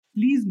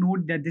Please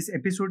note that this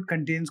episode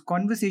contains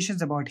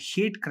conversations about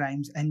hate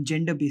crimes and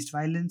gender based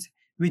violence,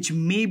 which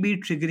may be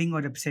triggering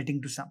or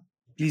upsetting to some.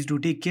 Please do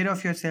take care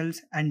of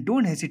yourselves and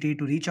don't hesitate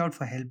to reach out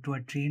for help to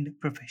a trained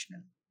professional.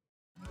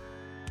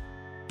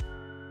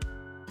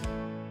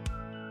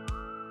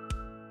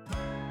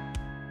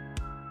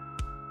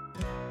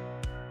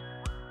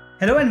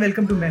 Hello and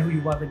welcome to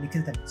Mehu Yuva with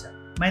Nikhil Taneja.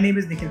 My name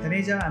is Nikhil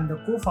Taneja. I'm the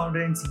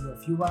co-founder and CEO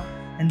of Yuva,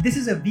 and this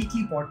is a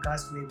weekly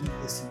podcast where we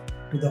listen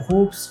to the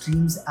hopes,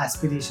 dreams,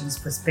 aspirations,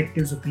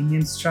 perspectives,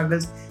 opinions,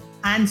 struggles,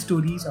 and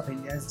stories of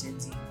India's Gen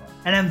Z youth.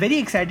 And I'm very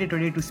excited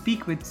today to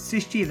speak with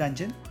Srishti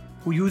Ranjan,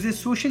 who uses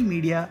social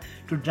media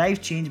to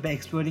drive change by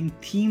exploring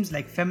themes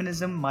like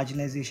feminism,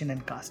 marginalization,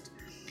 and caste.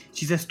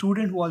 She's a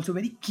student who also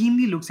very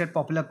keenly looks at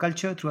popular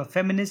culture through a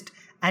feminist,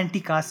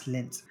 anti-caste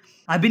lens.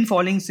 I've been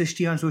following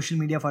Srishti on social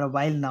media for a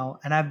while now,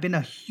 and I've been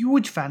a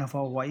huge fan of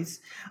her voice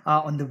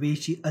on the way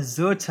she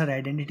asserts her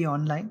identity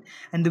online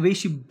and the way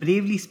she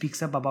bravely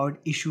speaks up about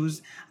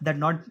issues that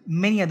not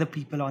many other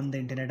people on the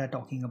internet are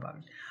talking about.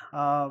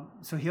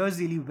 So here's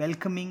really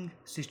welcoming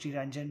Srishti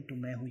Ranjan to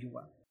Main Hu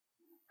Yuva.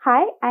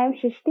 Hi, I am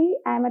Shrishti.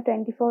 I am a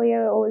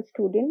 24-year-old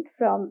student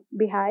from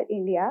Bihar,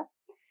 India.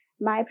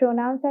 My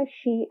pronouns are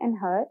she and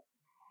her,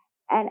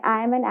 and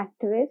I am an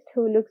activist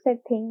who looks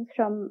at things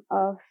from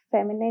a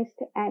feminist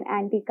and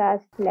anti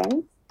caste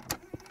lens.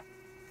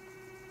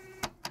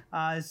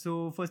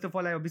 So first of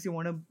all, I obviously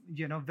want to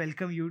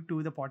welcome you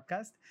to the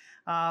podcast,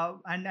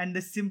 and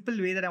the simple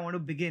way that I want to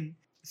begin.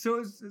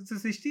 So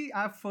Srishti,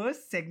 our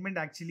first segment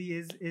actually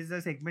is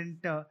a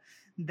segment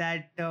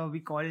that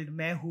we called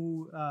 "Main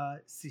Hu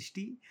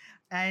Srishti,"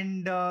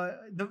 and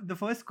the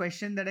first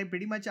question that I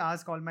pretty much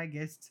ask all my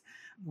guests: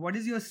 what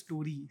is your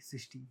story,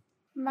 Srishti?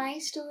 My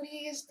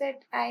story is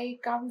that I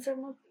come from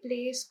a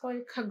place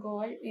called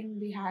Khagol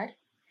in Bihar.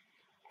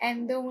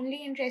 And the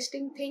only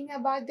interesting thing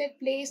about that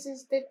place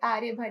is that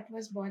Aryabhat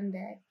was born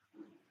there.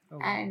 Oh,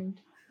 wow. And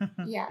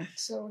yeah,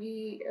 so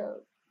he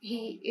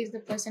is the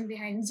person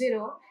behind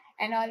Zero.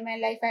 And all my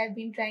life I have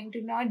been trying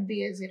to not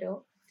be a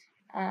zero.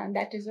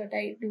 That is what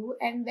I do.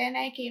 And then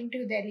I came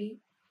to Delhi,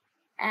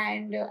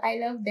 and I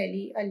love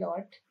Delhi a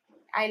lot.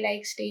 I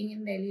like staying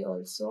in Delhi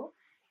also,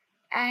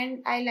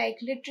 and I like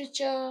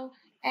literature.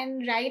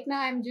 And right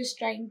now, I'm just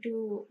trying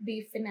to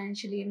be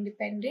financially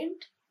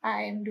independent.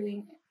 I am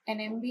doing an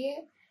MBA,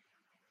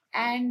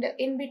 and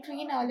in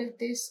between all of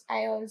this,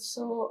 I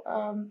also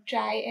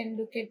try and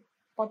look at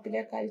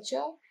popular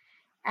culture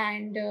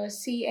and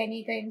see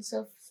any kinds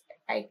of.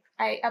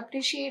 I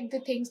appreciate the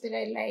things that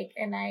I like,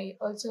 and I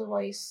also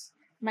voice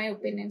my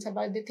opinions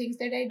about the things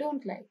that I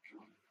don't like.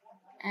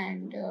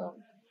 And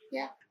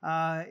yeah.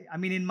 I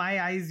mean, in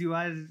my eyes, you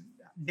are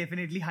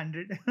definitely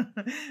 100,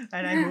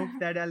 and I hope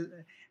that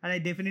and I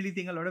definitely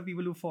think a lot of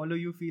people who follow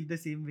you feel the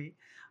same way.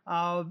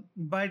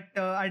 But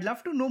I'd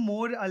love to know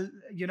more,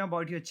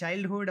 about your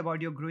childhood,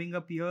 about your growing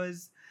up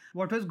years.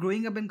 What was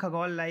growing up in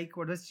Khagol like?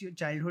 What was your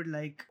childhood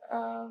like?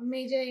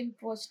 Major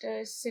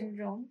imposter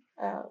syndrome.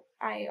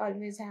 I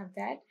always have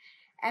that.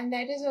 And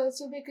that is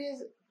also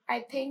because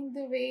I think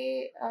the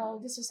way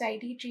the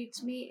society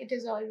treats me, it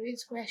has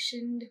always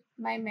questioned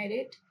my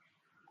merit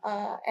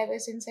ever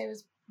since I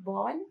was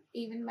born.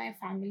 Even my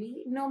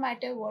family, no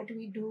matter what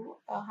we do,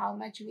 how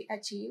much we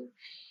achieve,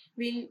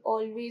 will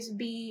always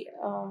be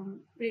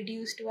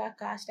reduced to our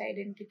caste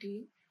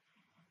identity.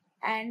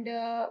 And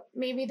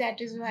maybe that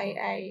is why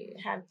I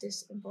have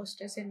this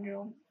imposter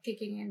syndrome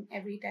kicking in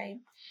every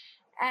time.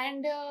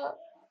 And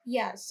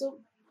yeah, so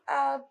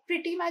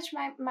pretty much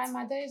my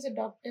mother is a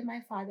doctor,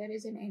 my father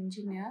is an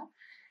engineer,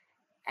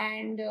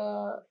 and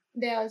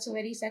they're also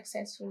very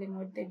successful in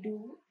what they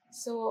do.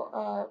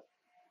 So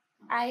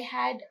I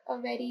had a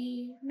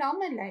very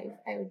normal life,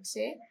 I would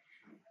say,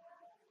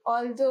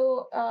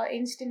 although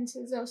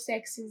instances of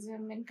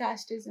sexism and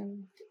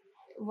casteism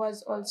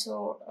was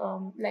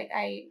also like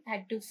I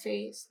had to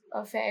face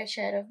a fair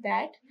share of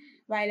that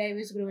while I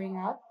was growing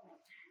up.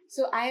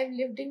 So I have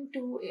lived in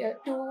two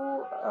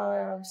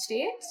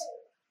states,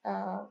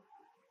 uh,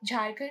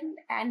 Jharkhand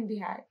and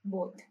Bihar,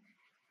 both,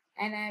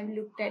 and I have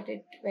looked at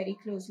it very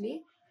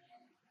closely.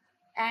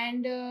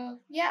 And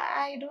yeah,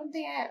 I don't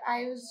think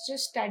I was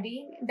just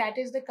studying. That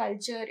is the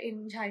culture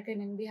in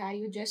Jharkhand and Bihar.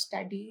 You just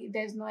study.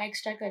 There's no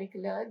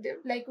extracurricular.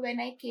 Like when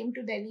I came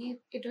to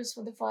Delhi, it was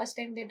for the first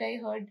time that I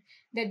heard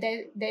that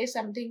there is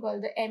something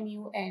called the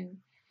MUN.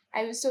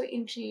 I was so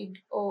intrigued.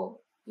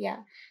 Oh, yeah.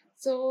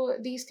 So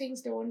these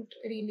things don't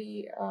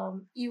really,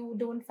 you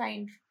don't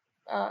find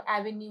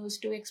avenues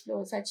to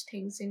explore such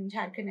things in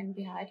Jharkhand and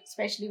Bihar,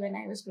 especially when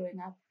I was growing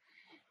up.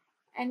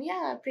 And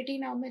yeah, pretty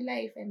normal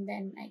life. And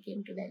then I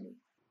came to Delhi.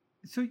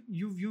 So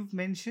you've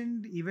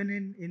mentioned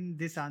even in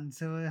this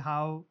answer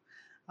how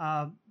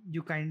uh,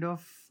 you kind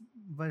of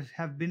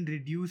have been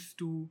reduced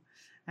to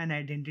an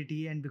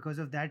identity, and because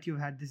of that you've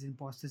had this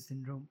imposter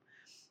syndrome.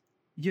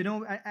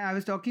 I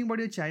was talking about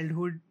your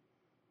childhood.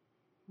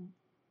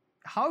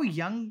 How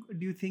young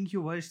do you think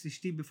you were,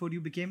 Srishti, before you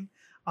became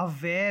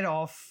aware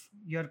of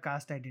your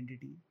caste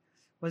identity?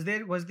 Was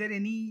there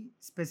any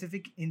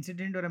specific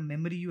incident or a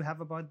memory you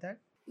have about that?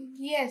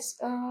 Yes.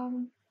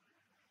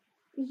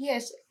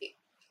 Yes.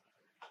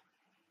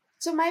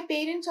 So my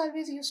parents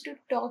always used to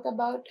talk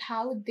about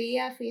how they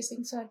are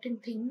facing certain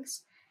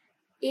things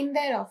in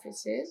their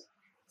offices.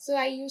 So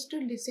I used to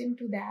listen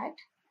to that.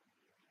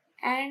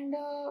 And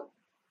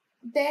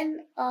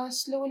then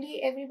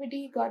slowly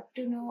everybody got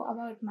to know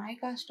about my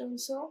caste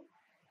also.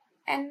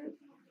 And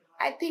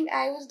I think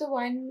I was the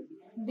one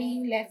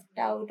being left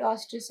out,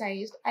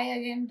 ostracized. I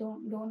again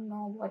don't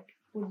know what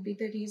would be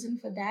the reason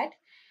for that,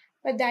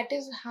 but that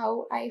is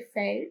how I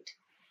felt.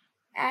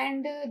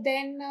 And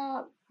then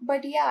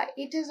but yeah,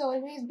 it has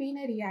always been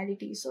a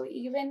reality. So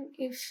even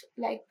if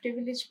like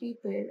privileged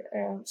people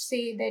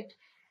say that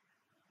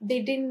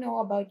they didn't know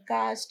about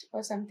caste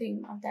or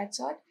something of that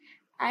sort,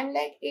 I'm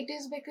like, it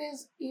is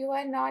because you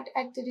are not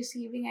at the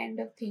receiving end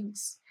of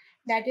things.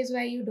 That is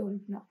why you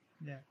don't know.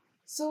 Yeah.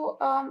 So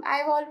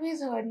I've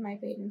always heard my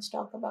parents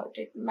talk about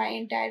it, my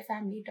entire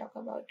family talk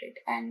about it.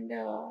 And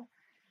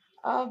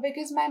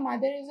because my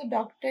mother is a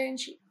doctor,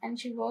 and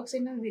she works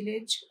in a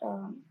village,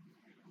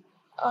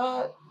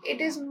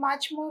 it is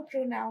much more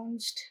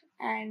pronounced.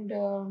 And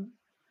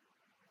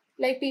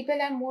like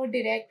people are more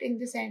direct in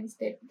the sense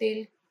that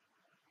they'll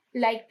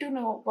like to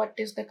know what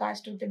is the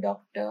caste of the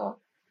doctor,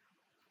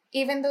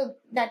 even though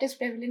that is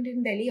prevalent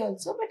in Delhi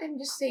also. But I'm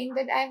just saying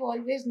that I've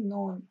always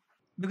known.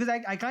 Because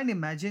I can't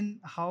imagine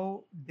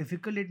how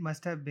difficult it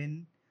must have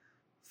been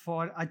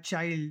for a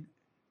child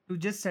to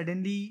just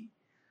suddenly,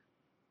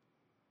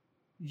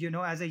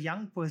 as a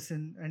young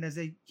person and as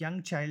a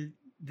young child,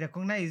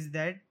 recognize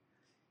that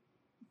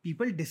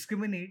people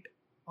discriminate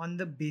on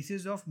the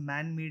basis of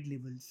man-made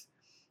labels.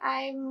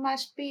 I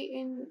must be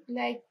in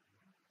like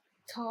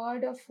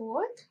third or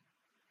fourth,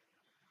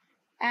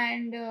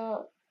 and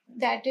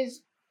that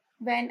is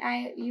when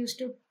I used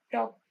to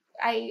talk.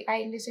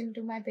 I listened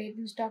to my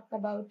parents talk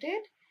about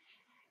it.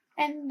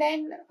 And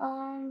then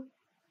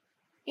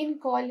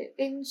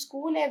in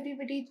school,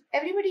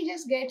 everybody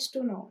just gets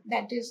to know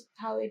that is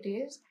how it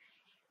is.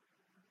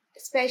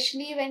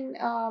 Especially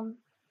when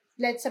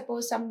let's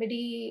suppose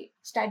somebody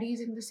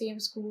studies in the same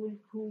school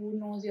who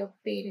knows your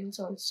parents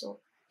also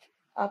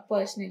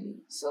personally.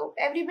 So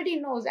everybody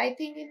knows. I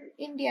think in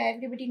India,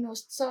 everybody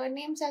knows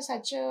surnames are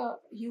such a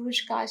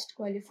huge caste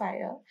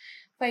qualifier.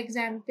 For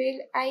example,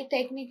 I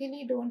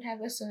technically don't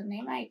have a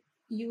surname. I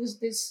use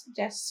this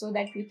just so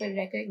that people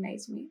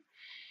recognize me.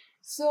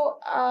 So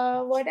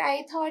what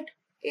I thought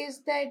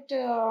is that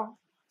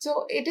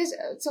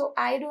so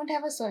I don't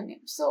have a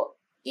surname. So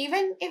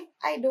even if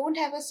I don't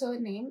have a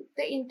surname,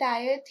 the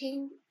entire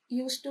thing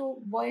used to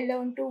boil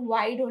down to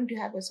why don't you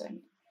have a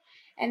surname?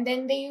 And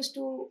then they used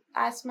to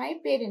ask my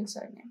parents'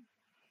 surname.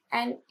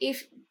 And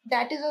if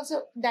that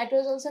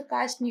was also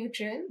caste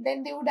neutral,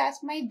 then they would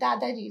ask my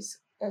dadaji's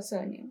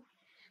surname.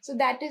 So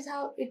that is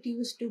how it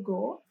used to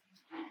go.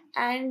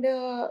 And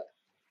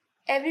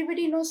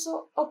everybody knows.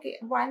 So okay,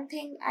 one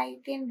thing I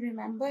can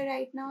remember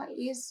right now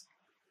is,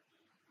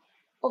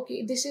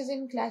 okay, this is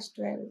in class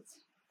 12th.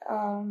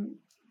 Um,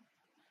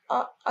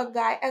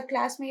 a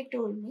classmate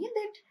told me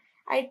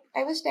that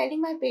I was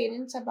telling my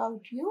parents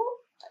about you,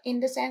 in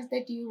the sense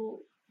that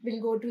you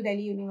will go to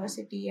Delhi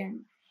University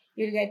and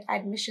you'll get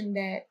admission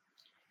there.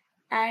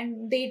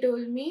 And they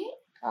told me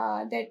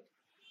that,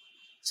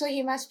 so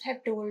he must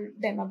have told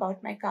them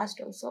about my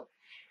caste also.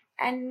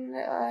 And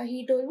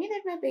he told me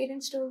that my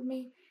parents told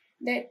me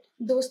that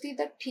dosti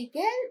tak theek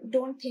hai,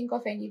 don't think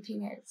of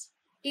anything else.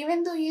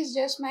 Even though he is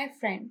just my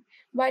friend,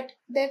 but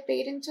their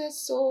parents are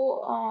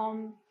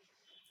so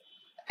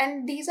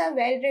and these are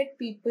well-read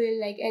people,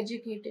 like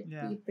educated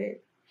Yeah. people.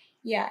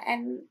 Yeah,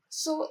 and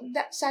so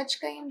that such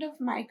kind of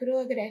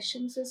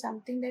microaggressions is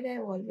something that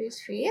I've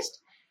always faced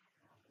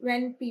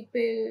when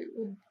people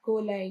would go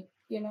like,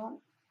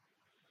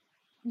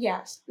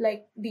 yes,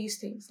 like these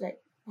things,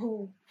 like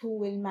who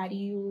will marry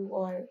you,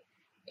 or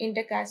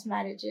intercaste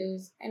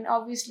marriages, and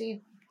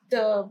obviously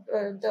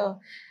the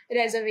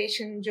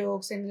reservation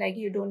jokes, and like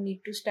you don't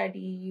need to study,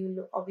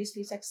 you'll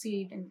obviously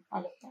succeed, and all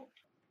of that.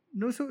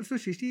 No, so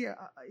Shristi,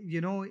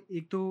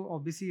 ek to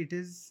obviously it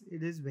is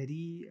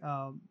very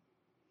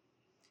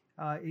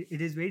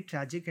it is very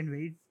tragic and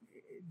very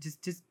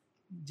just just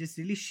just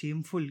really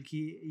shameful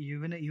ki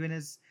even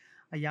as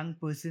a young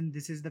person,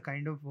 this is the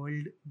kind of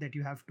world that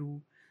you have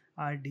to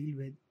deal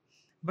with.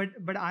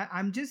 But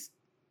I'm just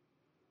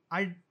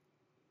I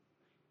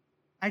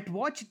at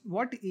what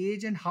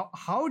age and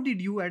how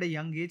did you at a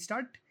young age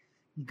start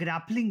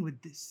grappling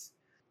with this?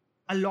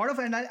 A lot of,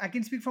 and I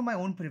can speak from my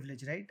own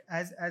privilege, right?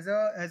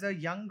 As a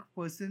young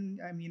person,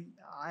 I mean,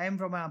 I am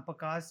from an upper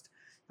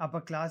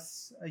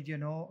class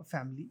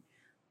family.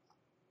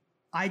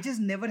 I just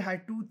never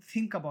had to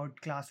think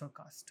about class or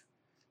caste.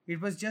 It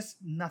was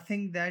just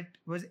nothing that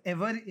was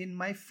ever in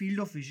my field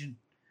of vision.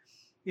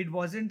 It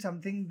wasn't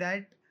something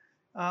that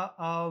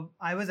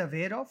I was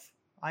aware of.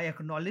 I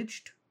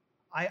acknowledged.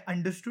 I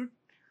understood.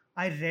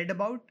 I read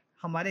about.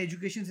 हमारे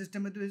education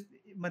system में तो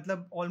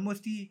मतलब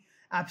almost ही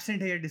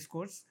absent है ये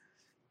discourse.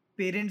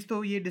 Parents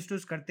तो ये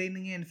discuss करते ही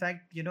नहीं है.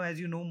 In fact as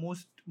you know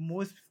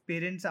most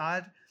parents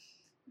are,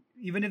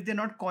 even if they're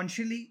not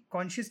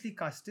consciously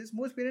casteist,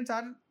 most parents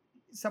are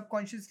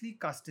subconsciously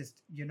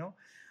casteist,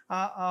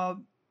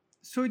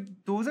 so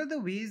those are the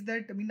ways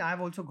that, I mean,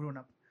 I've also grown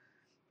up.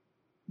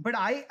 But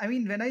I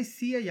mean, when I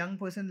see a young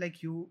person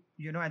like you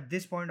know, at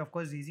this point, of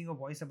course, raising a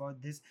voice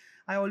about this,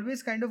 I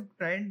always kind of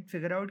try and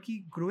figure out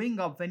ki growing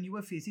up when you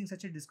were facing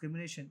such a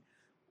discrimination,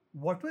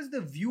 what was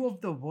the view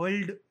of the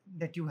world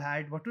that you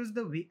had? What was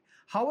the way,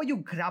 how are you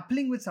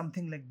grappling with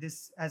something like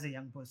this as a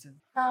young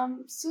person?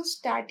 So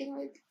starting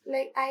with,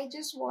 like, I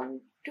just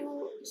want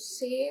to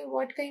say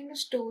what kind of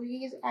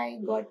stories I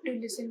got to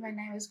listen when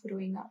I was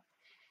growing up.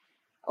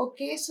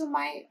 Okay, so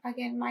my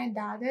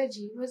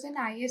Dadaji was an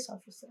IS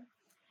officer,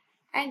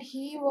 and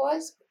he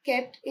was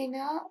kept in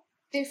a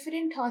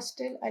different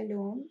hostel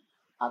alone,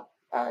 up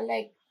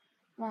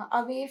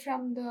away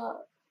from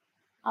the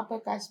upper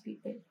caste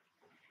people,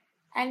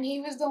 and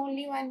he was the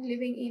only one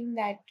living in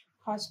that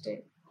hostel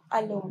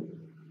alone.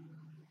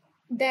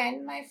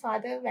 Then my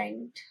father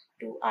went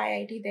to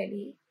IIT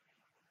Delhi,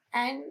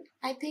 and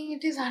I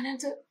think it is one of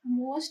the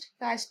most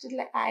casted,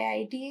 like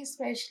IIT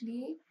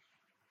especially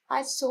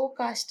are so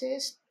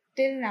casteist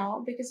till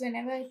now, because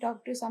whenever I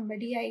talk to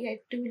somebody, I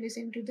get to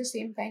listen to the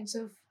same kinds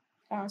of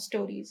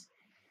stories.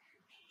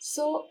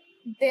 So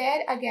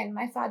there again,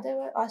 my father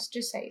was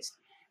ostracized.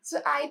 So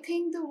I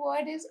think the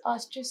word is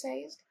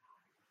ostracized,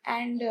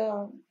 and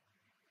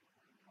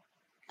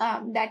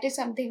that is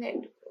something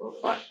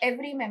that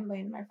every member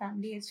in my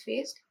family has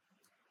faced.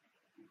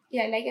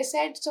 Yeah, like I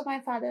said, so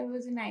my father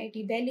was in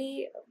IIT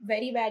Delhi,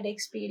 very bad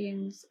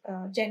experience,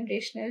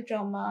 generational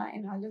trauma,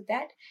 and all of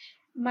that.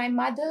 My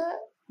mother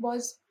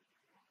was,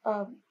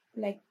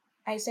 like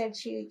I said,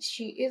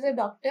 she is a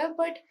doctor,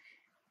 but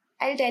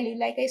I'll tell you,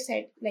 like I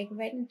said, like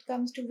when it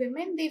comes to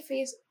women, they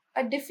face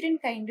a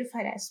different kind of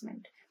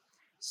harassment.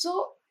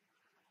 So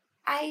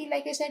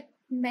like I said,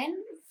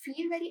 men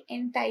feel very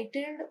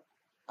entitled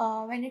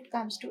when it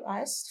comes to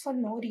us for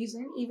no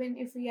reason, even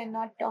if we are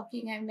not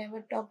talking. I've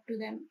never talked to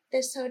them.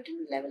 There's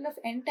certain level of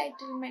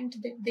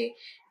entitlement that they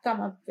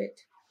come up with.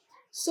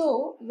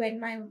 So when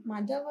my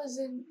mother was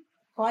in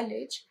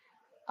college,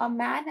 a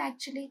man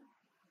actually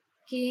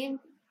came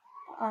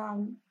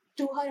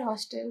to her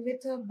hostel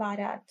with a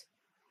barat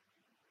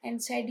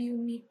and said, "You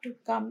need to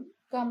come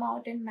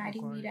out and Oh marry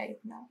me God. right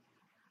now."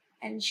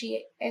 And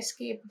she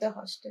escaped the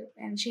hostel,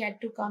 and she had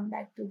to come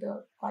back to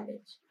the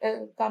college,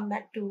 come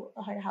back to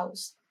her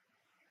house.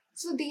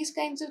 So these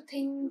kinds of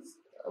things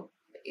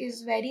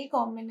is very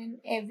common in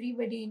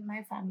everybody in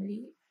my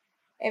family.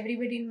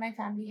 Everybody in my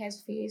family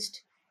has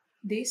faced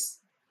this,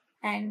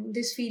 and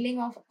this feeling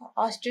of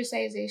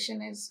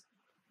ostracization is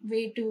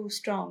way too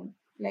strong.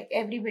 Like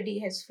everybody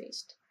has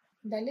faced.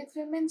 Dalit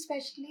women,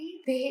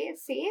 especially, they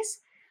face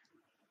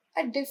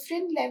a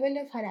different level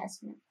of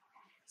harassment.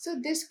 So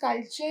this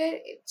culture,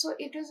 so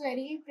it was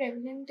very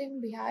prevalent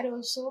in Bihar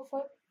also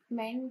for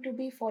men to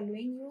be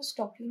following you,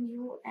 stalking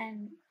you,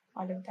 and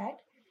all of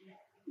that.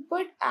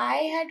 But I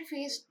had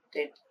faced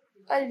it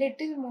a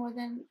little more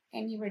than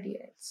anybody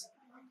else.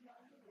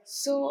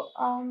 So,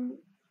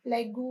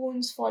 like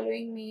goons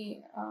following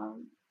me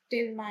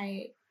till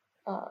my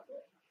uh,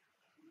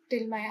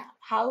 till my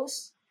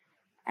house,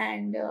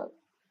 and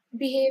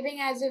behaving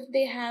as if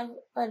they have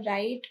a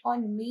right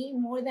on me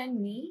more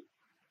than me.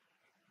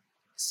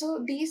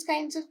 So these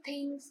kinds of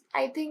things,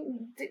 I think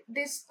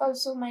this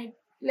also might,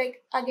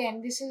 like,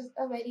 again, this is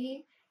a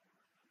very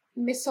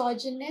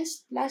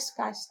misogynist plus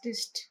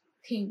casteist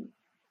thing.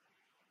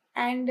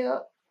 And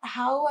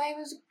how I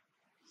was,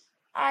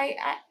 I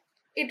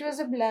it was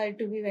a blur,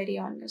 to be very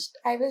honest.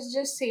 I was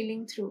just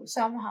sailing through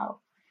somehow,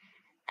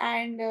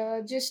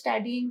 and just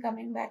studying,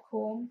 coming back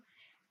home.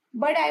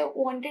 But I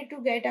wanted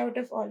to get out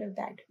of all of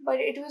that. But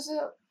it was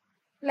a,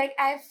 like,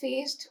 I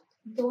faced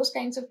those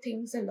kinds of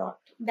things a lot.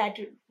 That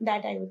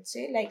I would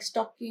say, like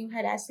stalking,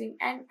 harassing,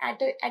 and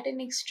at an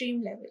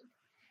extreme level.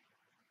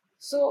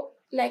 So,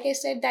 like I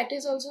said, that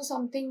is also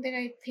something that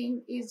I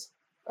think is,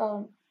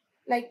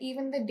 like,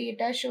 even the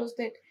data shows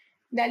that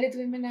Dalit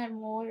women are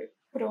more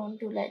prone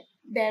to, like,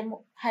 they're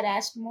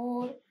harassed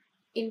more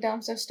in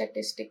terms of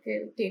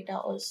statistical data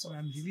Oh, also.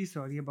 I'm really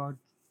sorry about,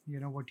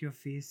 what you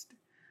faced.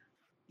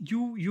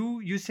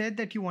 You said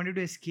that you wanted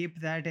to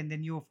escape that, and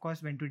then you of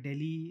course went to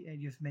Delhi,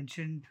 and you've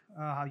mentioned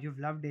how you've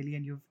loved Delhi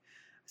and you've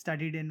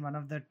studied in one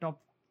of the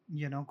top,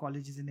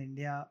 colleges in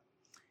India.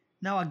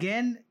 Now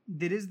again,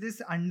 there is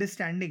this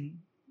understanding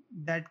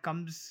that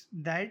comes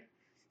that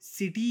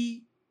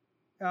city,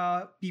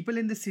 people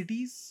in the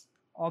cities,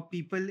 or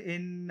people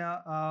in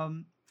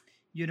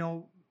you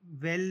know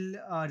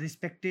well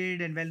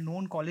respected and well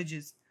known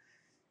colleges,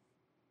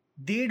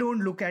 they don't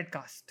look at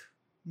caste.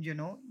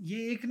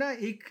 ये एक ना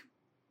एक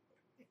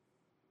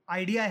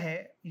idea है,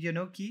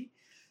 कि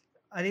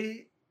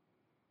अरे,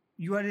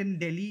 you are in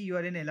Delhi, you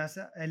are in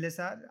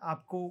LSR,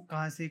 आपको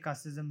कहाँ से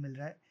कास्टिज्म मिल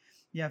रहा है,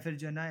 या फिर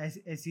जो है ना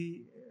ऐसी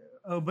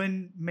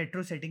अर्बन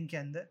मेट्रो सेटिंग के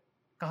अंदर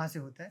कहाँ से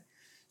होता है.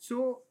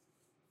 सो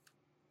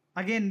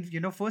again,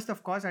 first,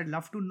 of course, I'd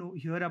love to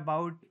hear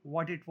about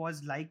what it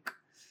was like,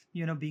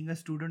 being a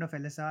student of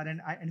LSR,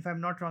 and if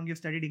I'm not wrong, you've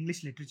studied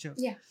English literature.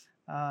 Yeah.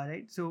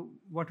 Right, so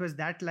what was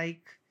that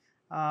like,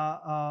 uh,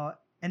 uh,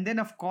 And then,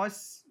 of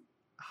course,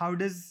 how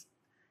does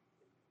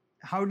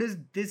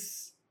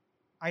this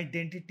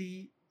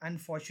identity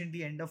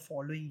unfortunately end up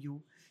following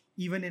you,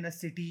 even in a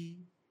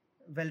city,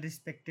 well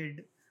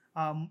respected,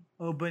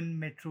 urban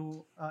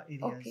metro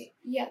areas? Okay,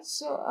 yeah.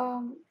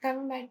 So,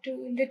 coming back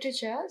to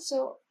literature,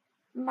 so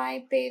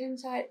my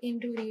parents are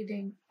into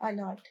reading a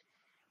lot.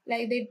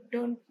 Like they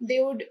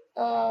would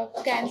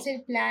cancel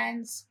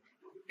plans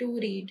to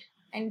read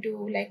and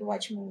to like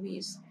watch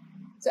movies.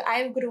 So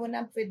I've grown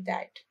up with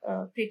that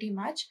pretty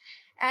much.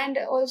 And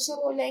also,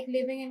 like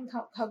living in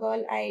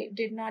Khagol, I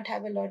did not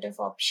have a lot of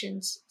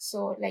options.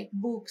 So, like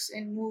books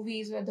and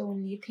movies were the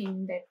only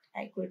thing that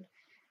I could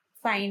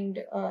find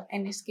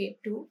an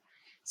escape to.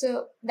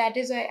 So that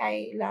is why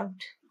I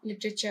loved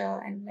literature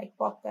and like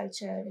pop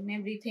culture and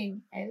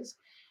everything else.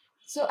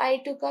 So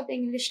I took up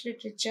English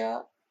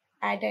literature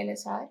at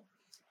LSR.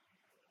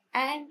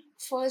 And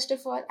first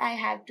of all, I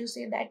have to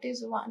say that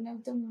is one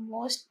of the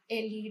most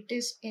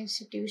elitist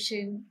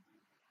institution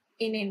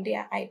in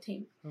India, I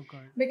think. Oh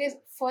God. Because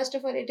first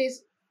of all, it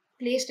is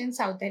placed in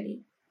South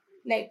Delhi.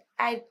 Like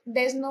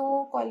there's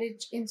no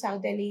college in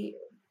South Delhi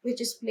which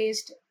is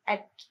placed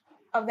at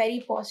a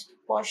very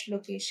posh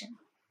location.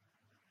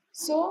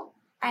 So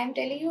I'm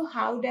telling you,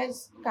 how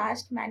does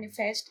caste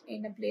manifest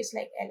in a place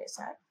like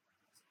LSR?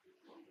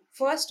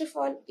 First of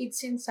all,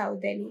 it's in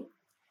South Delhi.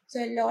 So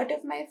a lot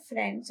of my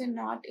friends are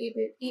not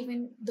able,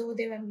 even though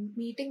they were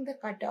meeting the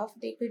cutoff,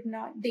 they would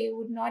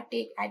not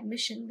take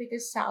admission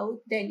because South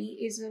Delhi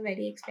is a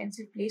very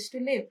expensive place to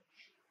live.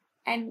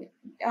 And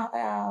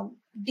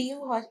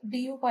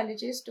DU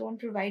colleges don't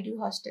provide you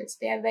hostels.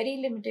 They are very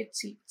limited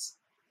seats.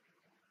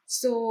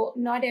 So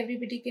not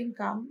everybody can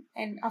come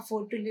and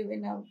afford to live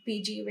in a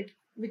PG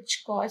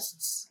which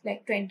costs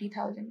like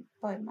 20,000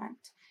 per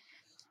month.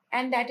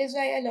 And that is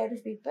why a lot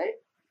of people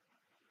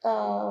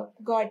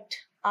got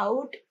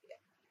out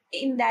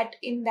in that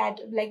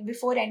like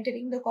before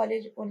entering the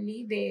college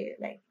only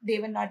they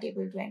were not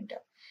able to enter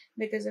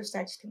because of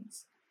such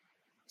things.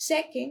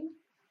 Second,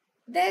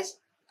 there's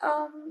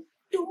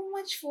too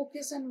much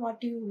focus on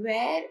what you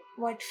wear,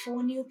 what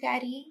phone you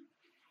carry,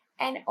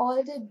 and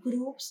all the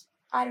groups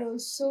are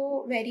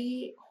also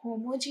very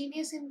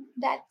homogeneous in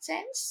that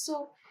sense.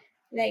 So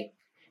like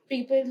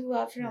people who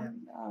are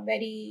from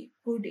very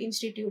good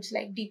institutes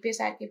like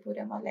DPS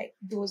Puram or like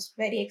those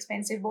very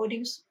expensive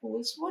boarding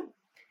schools would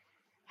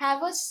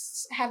have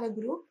a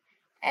group,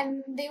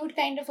 and they would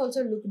kind of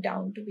also look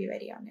down, to be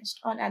very honest,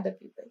 on other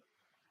people.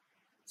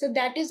 So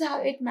that is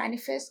how it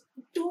manifests.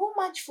 Too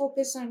much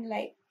focus on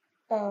like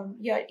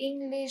your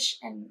English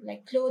and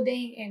like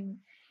clothing and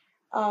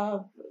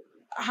uh,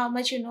 how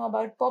much you know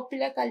about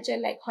popular culture,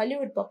 like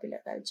Hollywood popular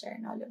culture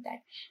and all of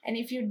that. And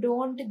if you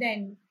don't,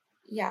 then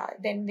yeah,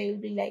 then they'll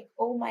be like,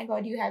 oh my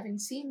God, you haven't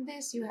seen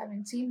this, you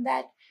haven't seen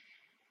that.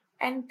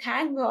 And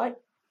thank God,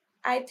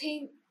 I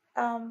think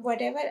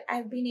whatever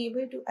I've been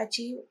able to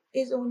achieve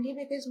is only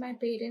because my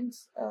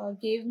parents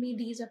gave me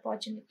these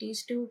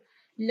opportunities to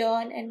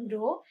learn and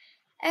grow.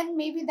 And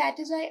maybe that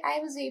is why I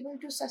was able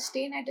to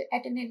sustain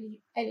at an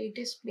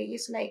elitist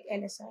place like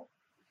LSR.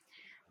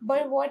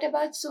 But what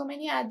about so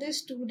many other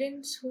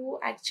students who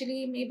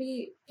actually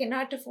maybe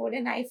cannot afford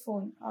an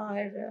iPhone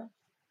or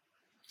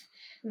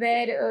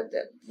wear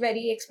the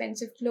very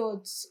expensive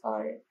clothes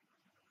or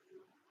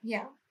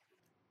yeah.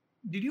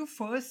 Did you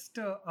first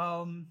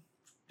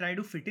try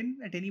to fit in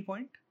at any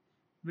point?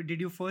 Did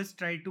you first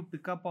try to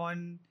pick up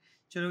on,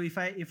 chalo,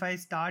 if I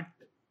start,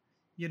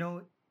 you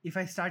know, if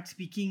I start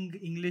speaking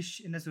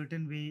English in a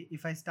certain way,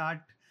 if I start,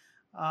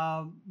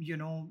 you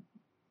know,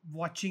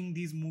 watching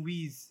these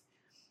movies,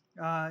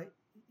 uh,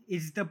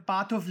 it's the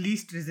path of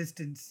least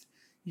resistance.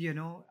 You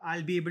know,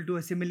 I'll be able to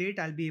assimilate.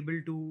 I'll be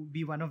able to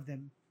be one of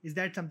them. Is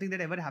that something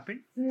that ever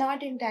happened?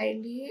 Not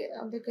entirely,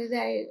 because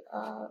I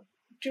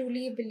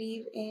truly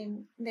believe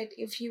in that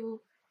if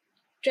you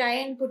try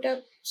and put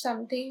up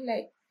something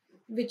like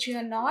which you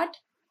are not,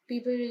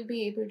 people will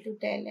be able to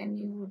tell and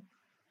you would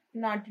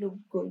not look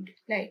good.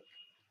 Like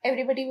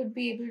everybody would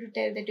be able to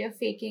tell that you're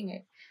faking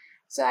it.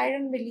 So I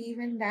don't believe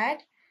in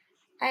that.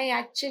 I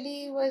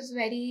actually was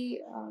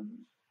very,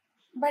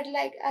 but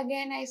like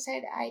again, I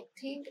said, I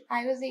think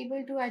I was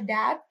able to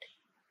adapt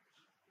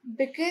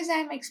because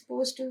I'm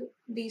exposed to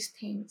these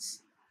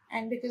things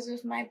and because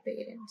of my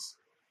parents.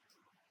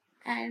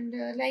 And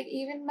like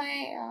even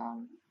my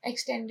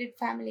extended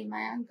family,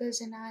 my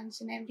uncles and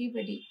aunts and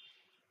everybody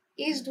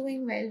is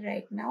doing well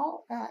right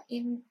now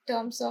in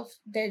terms of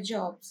their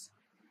jobs.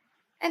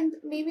 And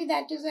maybe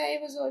that is why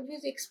I was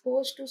always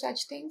exposed to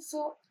such things.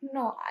 So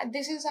no,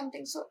 this is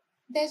something. So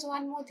there's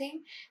one more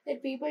thing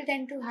that people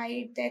tend to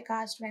hide their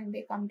caste when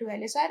they come to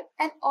LSR.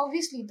 And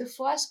obviously the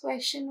first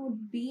question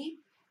would be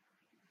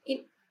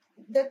in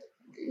the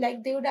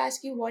like they would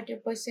ask you what your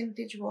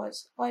percentage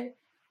was or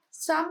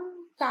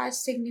some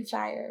caste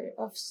signifier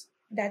of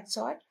that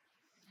sort,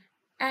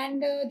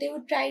 and they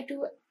would try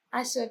to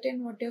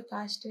ascertain what your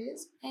caste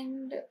is.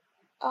 And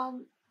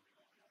um,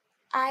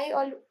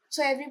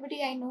 so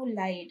everybody I know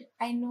lied.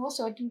 I know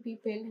certain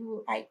people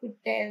who I could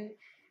tell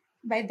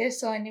by their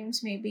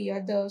surnames maybe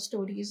or the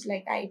stories.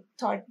 Like I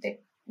thought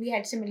that we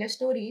had similar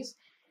stories,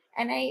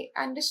 and I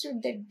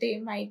understood that they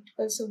might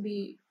also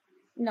be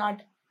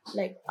not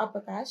like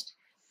upper caste,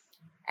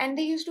 and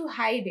they used to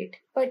hide it.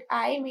 But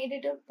I made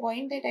it a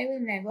point that I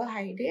will never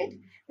hide it,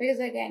 because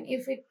again,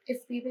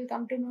 if people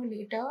come to know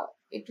later,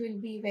 it will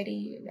be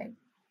very like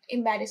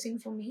embarrassing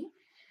for me.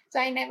 So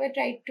I never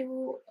tried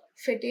to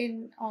fit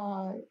in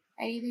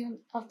anything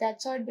of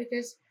that sort,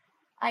 because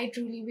I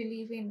truly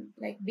believe in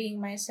like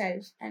being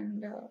myself.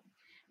 And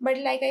but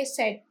like I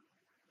said,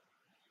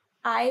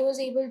 I was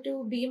able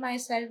to be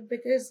myself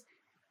because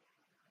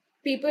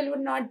people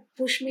would not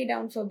push me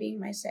down for being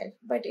myself.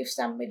 But if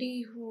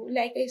somebody who,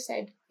 like I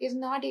said, is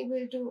not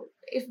able to,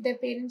 if their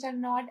parents are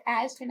not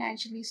as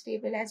financially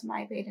stable as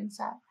my parents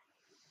are,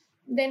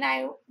 then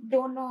I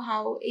don't know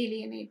how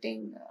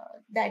alienating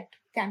that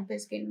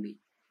campus can be.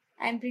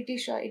 I'm pretty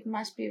sure it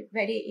must be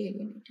very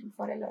alienating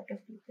for a lot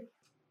of people.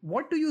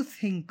 What do you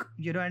think,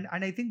 and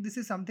I think this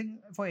is something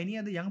for any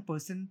other young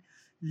person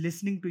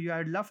listening to you,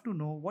 I'd love to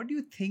know, what do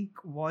you think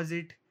was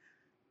it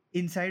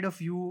inside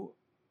of you,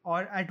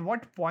 or at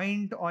what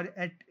point, or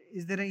at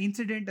is there an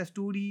incident, a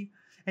story,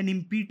 an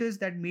impetus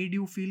that made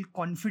you feel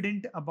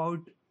confident about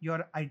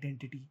your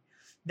identity,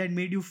 that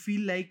made you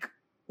feel like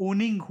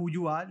owning who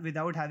you are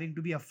without having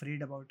to be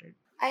afraid about it?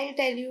 I'll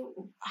tell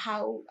you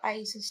how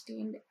I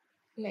sustained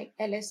like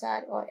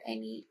LSR or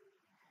any,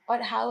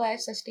 or how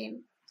I've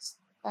sustained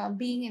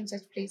being in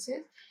such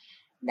places.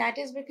 That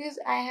is because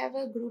I have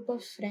a group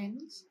of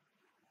friends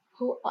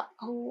who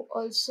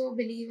also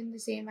believe in the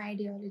same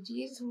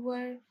ideologies, who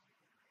are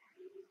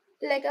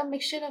like a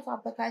mixture of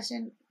upper caste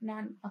and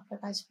non upper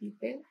caste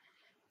people.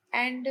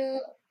 And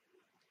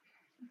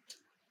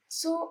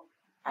so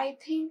I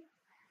think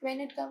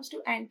when it comes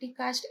to anti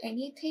caste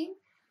anything,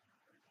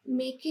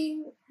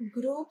 making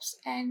groups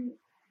and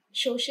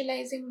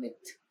socializing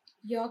with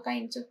your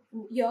kind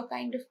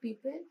of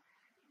people,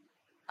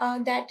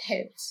 that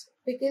helps,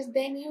 because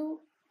then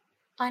you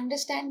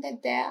understand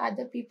that there are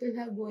other people who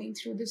are going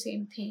through the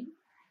same thing.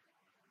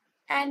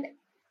 And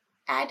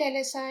at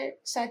LSR,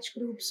 such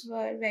groups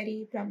were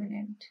very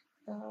prominent.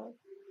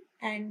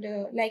 And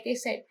like I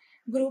said,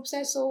 groups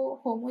are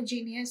so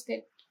homogeneous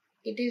that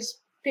it is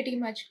pretty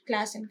much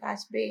class and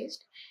caste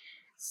based.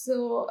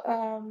 So,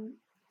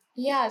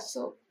 yeah,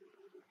 so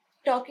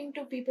talking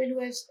to people who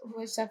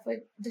have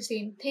suffered the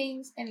same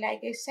things, and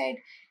like I said,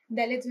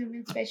 Dalit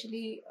women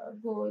especially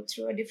go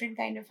through a different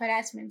kind of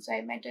harassment. So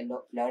I met a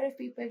lot of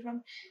people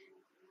from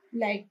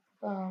like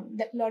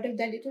lot of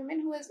Dalit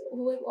women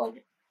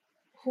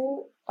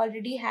who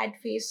already had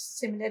faced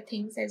similar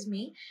things as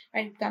me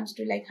when it comes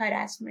to like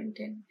harassment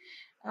and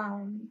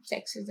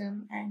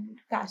sexism and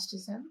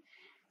casteism.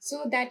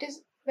 So that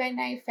is when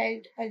I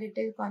felt a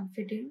little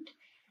confident.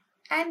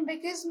 And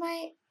because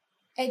my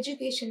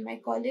education, my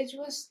college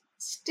was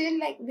still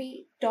like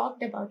we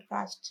talked about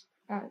caste,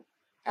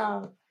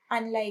 uh,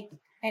 unlike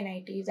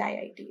NITs,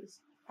 IITs,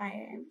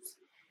 IIMs.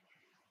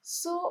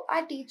 So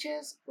our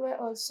teachers were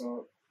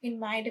also in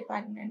my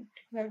department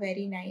were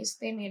very nice.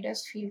 They made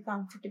us feel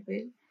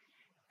comfortable,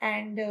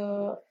 and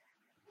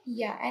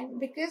yeah,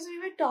 and because we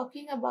were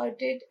talking about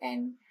it,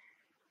 and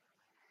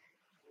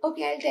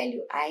okay, I'll tell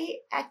you, I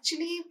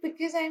actually,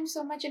 because I'm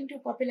so much into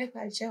popular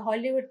culture,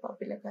 Hollywood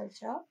popular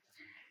culture,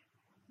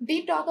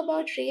 we talk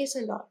about race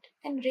a lot,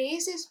 and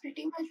race is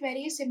pretty much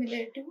very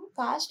similar to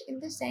caste in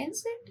the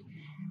sense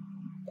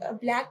that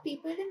black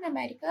people in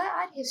America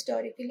are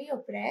historically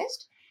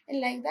oppressed,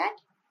 and like that,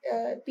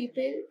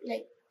 people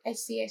like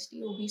SC,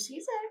 ST,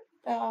 OBCs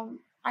are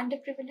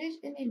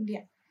underprivileged in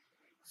India.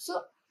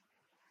 So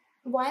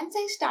once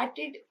I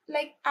started,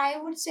 like I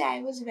would say,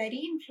 I was very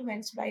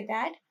influenced by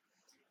that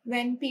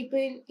when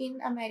people in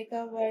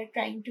America were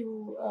trying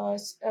to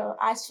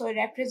ask for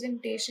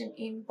representation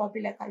in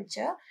popular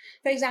culture.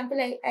 For example,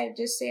 I'll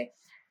just say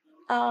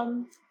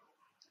um,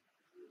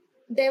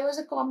 there was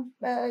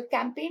a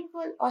campaign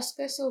called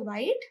Oscar So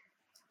White,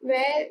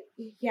 where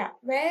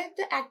where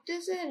the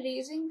actors are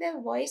raising their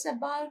voice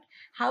about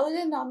how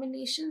the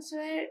nominations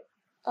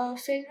were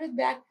filled with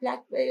black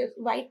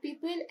white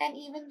people, and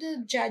even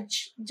the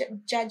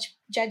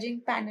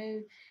judging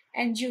panel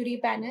and jury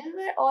panel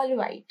were all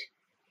white.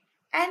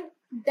 And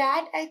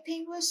that I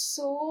think was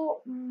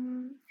so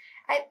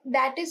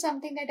that is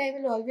something that I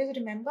will always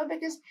remember,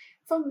 because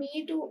for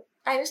me to,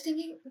 I was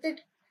thinking that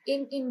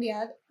in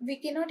India we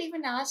cannot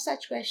even ask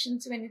such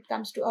questions when it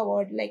comes to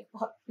award, like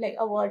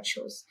award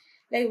shows,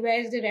 like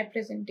where's the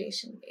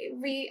representation.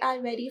 We are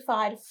very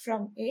far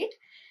from it.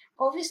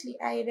 Obviously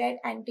I read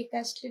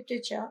anti-caste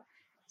literature.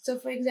 So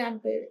for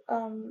example,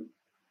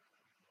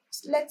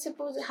 let's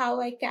suppose how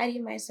I carry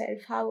myself,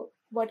 how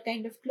what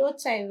kind of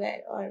clothes I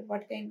wear, or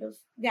what kind of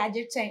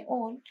gadgets I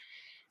own.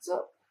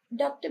 So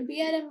Dr.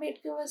 B.R.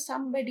 Ambedkar was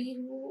somebody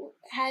who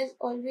has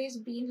always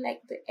been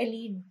like the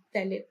elite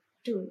Dalit,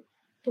 to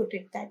put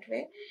it that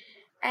way.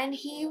 And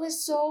he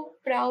was so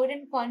proud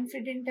and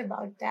confident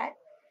about that.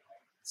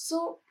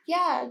 So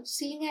yeah,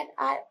 seeing at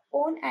our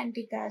own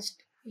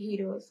anti-caste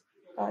heroes,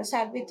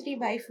 Savitri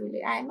Bai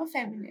Phule. I'm a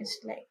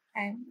feminist, like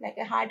I'm like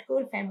a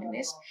hardcore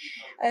feminist,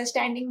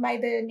 standing by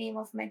the name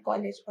of my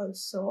college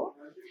also.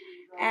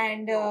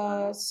 And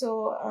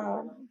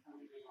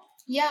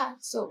yeah,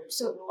 so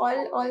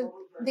all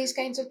these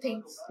kinds of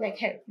things like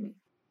help me.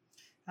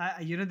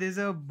 There's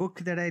a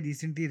book that I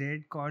recently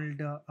read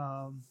called,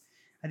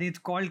 I think it's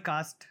called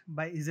Caste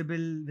by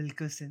Isabel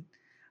Wilkerson,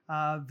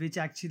 which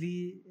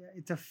actually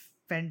it's a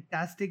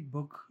fantastic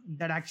book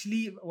that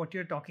actually what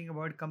you're talking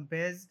about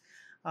compares,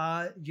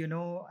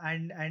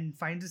 and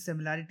finds the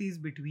similarities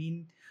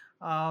between,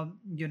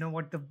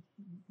 what the,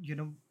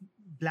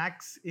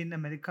 blacks in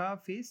America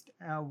faced,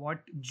 what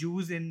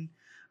Jews in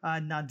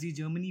Nazi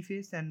Germany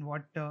faced, and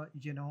what,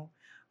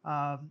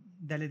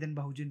 Dalit and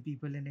Bahujan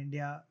people in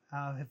India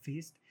have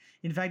faced.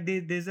 In fact,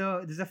 there's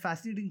a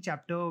fascinating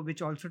chapter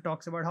which also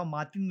talks about how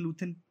Martin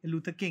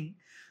Luther King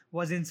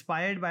was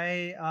inspired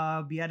by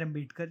B.R.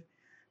 Ambedkar,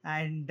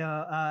 and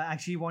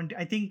actually want.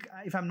 I think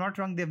if I'm not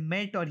wrong, they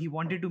met or he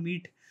wanted to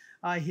meet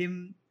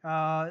him.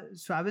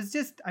 So I was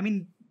just, I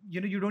mean,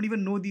 you don't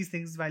even know these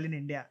things while in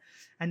India,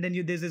 and then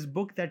there's this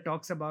book that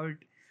talks about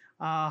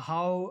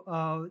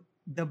how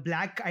the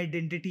black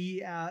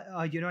identity,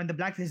 and the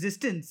black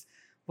resistance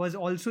was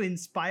also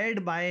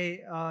inspired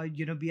by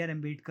B.R.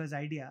 Ambedkar's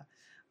idea.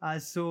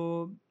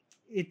 So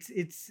it's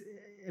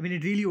I mean,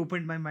 it really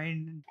opened my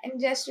mind. And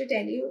just to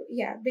tell you,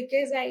 yeah,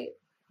 because I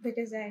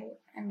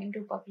am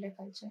into popular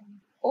culture.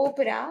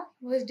 Oprah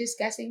was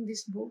discussing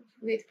this book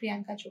with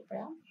Priyanka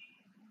Chopra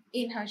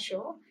in her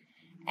show,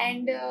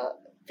 and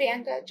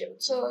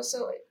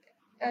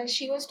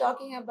she was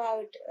talking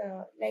about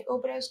like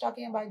Oprah was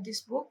talking about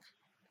this book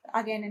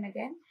again and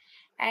again,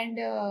 and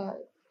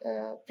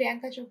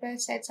Priyanka Chopra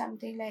said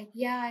something like,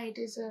 "Yeah, it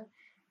is a."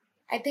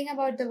 I think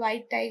about the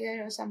white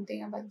tiger or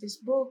something about this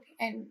book,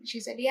 and she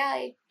said, "Yeah,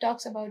 it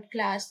talks about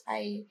class.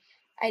 I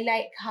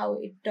like how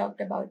it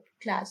talked about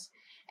class."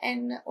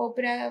 And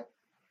Oprah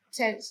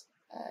says,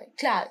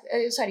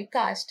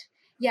 caste.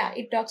 Yeah,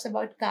 it talks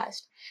about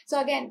caste. So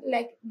again,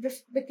 like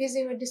because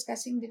they were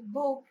discussing the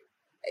book,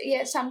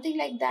 yeah, something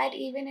like that.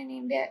 Even in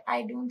India,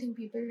 I don't think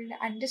people will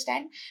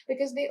understand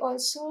because they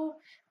also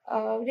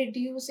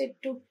reduce it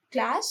to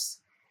class,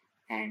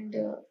 and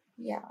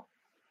yeah.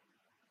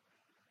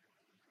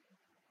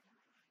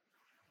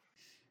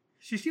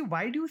 Shishi,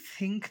 why do you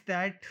think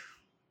that?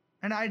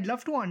 And I'd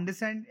love to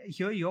understand,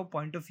 hear your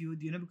point of view,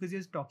 because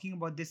you're talking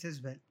about this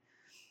as well.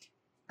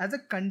 As a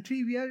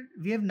country,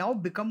 we have now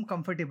become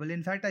comfortable.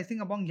 In fact, I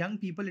think among young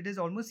people, it is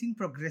almost seem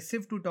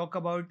progressive to talk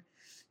about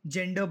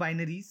gender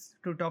binaries,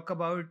 to talk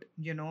about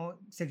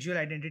sexual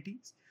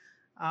identities,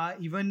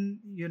 even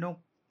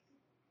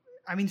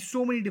I mean,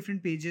 so many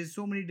different pages,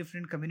 so many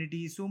different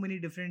communities, so many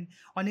different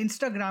on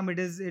Instagram.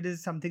 It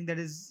is something that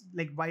is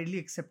like widely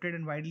accepted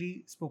and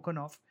widely spoken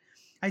of.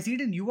 I see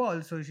it in Yuva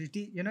also,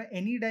 Shishti.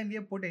 Anytime we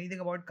have put anything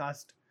about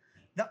caste,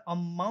 the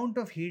amount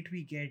of hate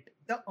we get,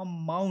 the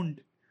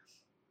amount.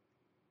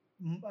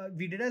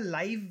 We did a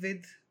live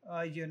with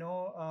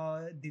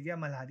Divya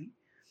Malhari,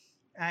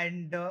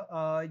 and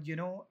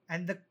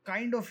and the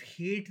kind of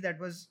hate that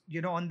was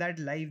on that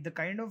live, the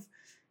kind of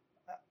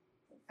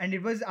and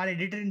it was our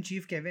editor in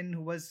chief Kevin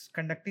who was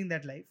conducting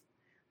that live.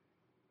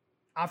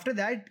 After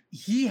that,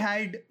 he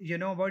had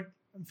about,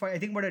 for I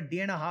think about a day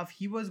and a half,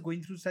 he was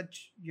going through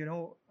such,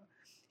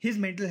 his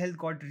mental health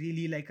got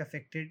really like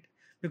affected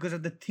because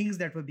of the things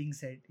that were being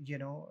said.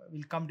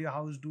 We'll come to your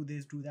house, do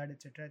this, do that,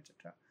 etc.,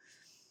 etc.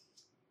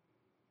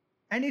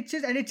 And it's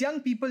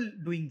young people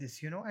doing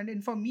this,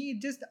 and for me,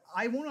 it just,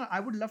 I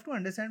would love to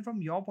understand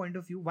from your point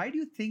of view, why do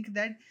you think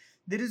that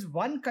there is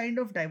one kind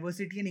of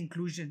diversity and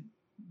inclusion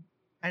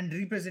and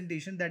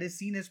representation that is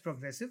seen as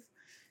progressive,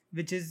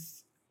 which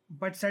is,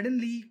 but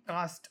suddenly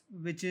caste,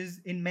 which is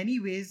in many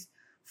ways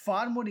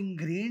far more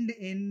ingrained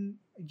in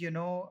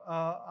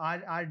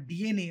our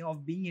DNA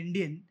of being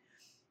Indian,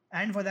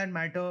 and for that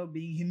matter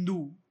being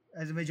Hindu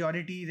as a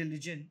majoritarian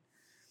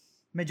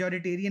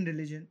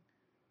religion.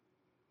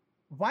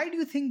 Why do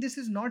you think this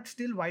is not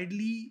still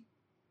widely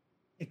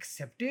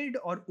accepted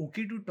or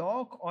okay to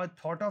talk, or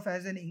thought of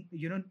as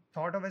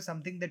thought of as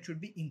something that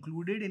should be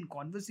included in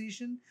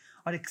conversation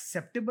or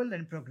acceptable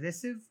and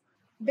progressive?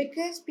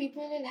 Because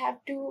people will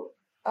have to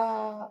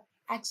uh,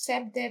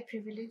 accept their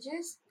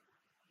privileges,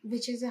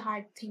 which is a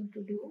hard thing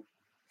to do,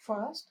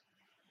 first.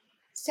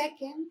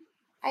 Second,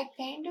 I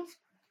kind of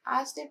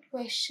asked that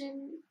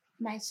question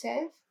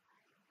myself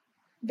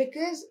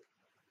because,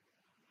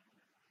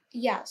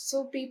 yeah,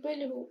 so people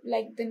who,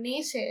 like the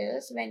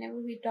naysayers, whenever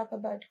we talk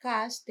about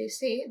caste, they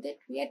say that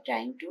we are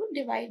trying to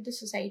divide the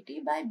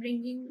society by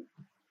bringing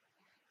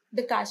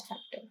the caste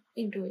factor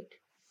into it.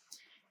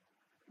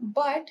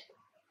 But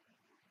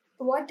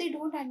what they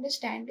don't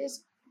understand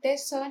is their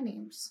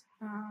surnames,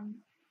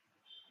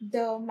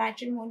 the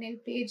matrimonial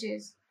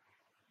pages,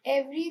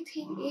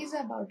 everything is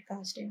about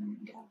caste in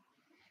India.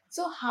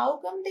 So how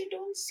come they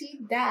don't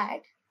see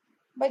that?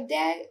 But they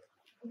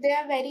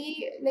are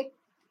very like,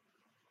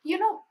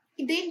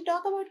 they'll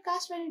talk about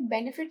caste when it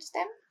benefits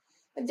them,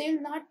 but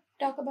they'll not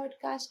talk about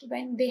caste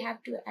when they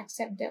have to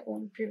accept their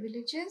own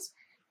privileges,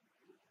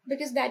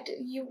 because that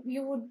you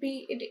would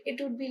be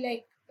it would be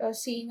like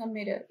seeing a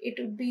mirror. It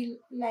would be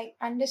like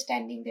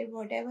understanding that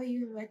whatever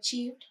you have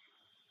achieved,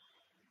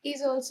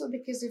 is also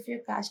because of your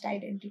caste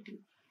identity.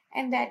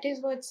 And that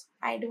is what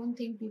I don't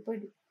think people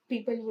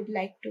would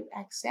like to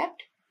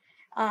accept.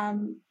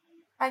 Um,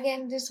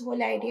 Again, this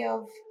whole idea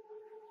of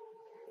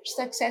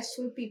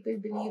successful people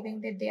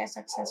believing that they are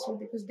successful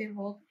because they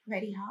work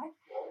very hard.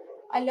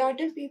 A lot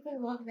of people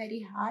work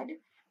very hard,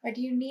 but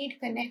you need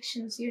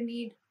connections. You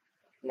need,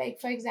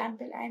 like, for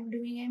example, I'm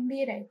doing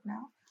MBA right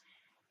now,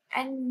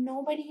 and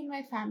nobody in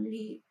my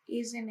family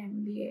is an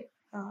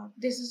MBA.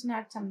 This is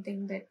not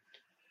something that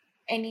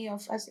any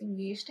of us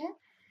engaged in.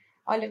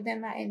 All of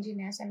them are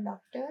engineers and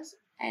doctors,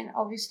 and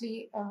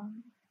obviously,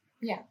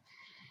 yeah.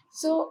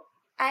 So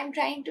I'm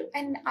trying to,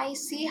 and I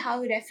see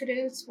how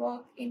referrals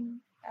work in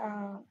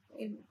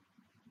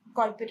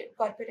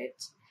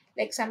corporates.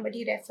 Like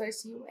somebody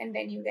refers you, and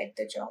then you get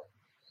the job.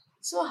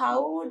 So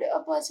how would a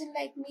person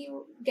like me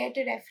get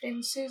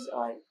references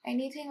or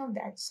anything of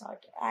that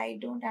sort? I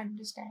don't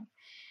understand.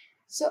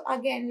 So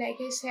again, like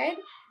I said,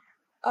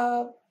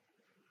 uh,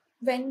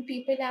 when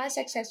people are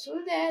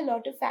successful, there are a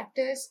lot of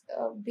factors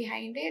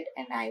behind it,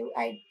 and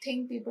I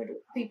think people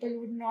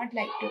would not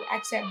like to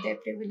accept their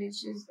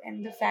privileges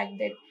and the fact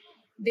that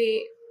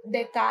they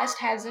their caste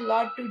has a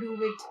lot to do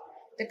with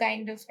the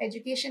kind of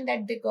education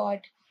that they got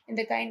and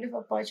the kind of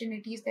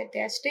opportunities that they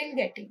are still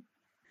getting.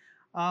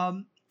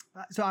 Um,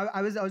 so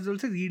I was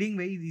also reading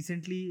very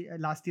recently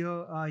last year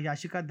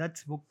Yashika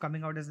Dutt's book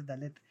coming out as a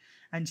Dalit,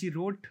 and she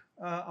wrote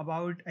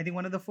about, I think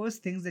one of the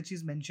first things that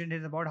she's mentioned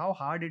is about how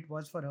hard it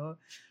was for her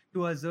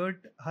to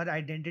assert her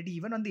identity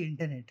even on the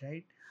internet,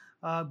 right?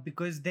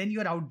 Because then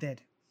you're out there,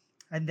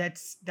 and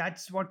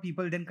that's what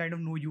people then kind of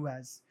know you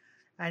as,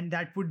 and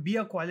that would be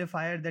a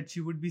qualifier that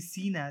she would be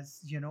seen as,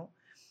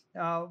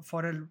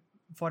 for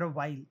a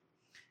while.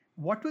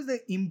 What was the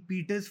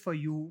impetus for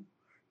you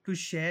to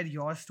share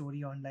your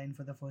story online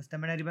for the first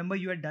time? And I remember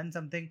you had done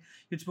something,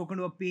 you'd spoken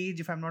to a page,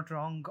 if I'm not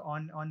wrong,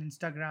 on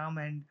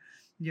Instagram, and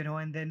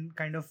and then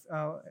kind of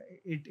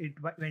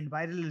it went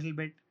viral a little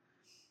bit.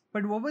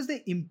 But what was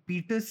the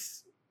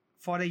impetus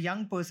for a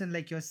young person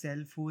like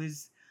yourself, who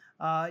is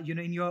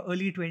in your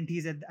early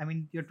 20s, I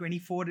mean you're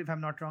 24 if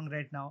I'm not wrong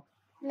right now.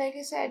 Like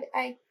I said,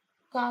 I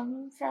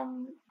come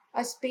from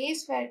a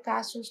space where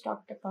caste was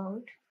talked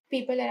about.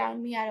 People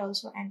around me are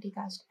also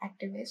anti-caste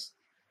activists,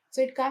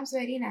 so it comes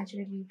very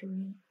naturally to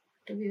me,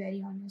 to be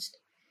very honest.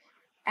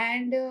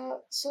 And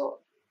so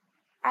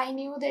I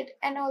knew that,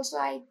 and also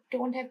I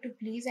don't have to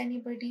please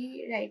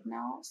anybody right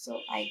now,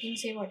 so I can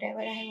say whatever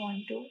I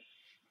want to.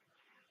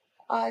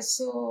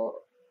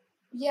 So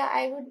yeah,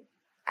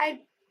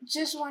 I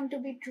just want to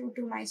be true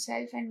to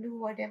myself and do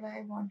whatever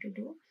I want to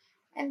do.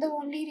 And the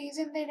only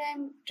reason that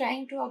I'm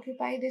trying to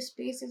occupy this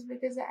space is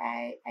because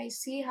I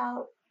see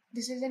how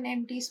this is an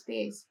empty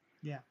space.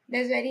 Yeah.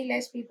 There's very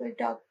less people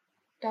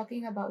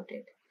talking about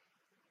it.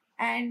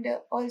 And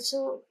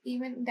also,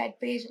 even that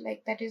page,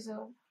 like, that is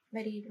a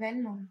very well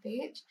known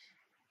page.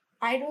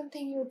 I don't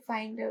think you would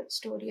find a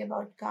story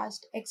about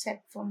caste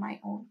except for my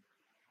own.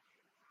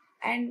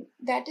 And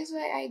that is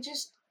why I'm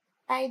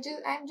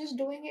just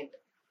doing it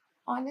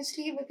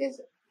honestly,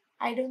 because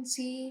I don't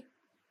see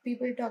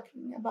people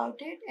talking about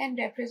it, and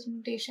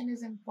representation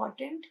is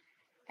important.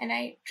 And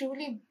I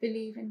truly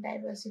believe in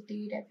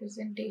diversity,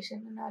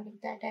 representation, and all of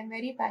that. I'm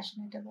very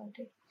passionate about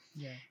it.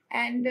 Yeah.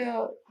 And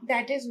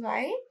that is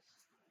why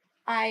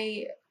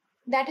I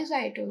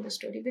I told the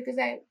story, because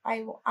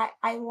I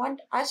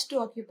want us to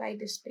occupy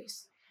this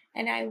space,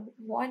 and I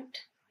want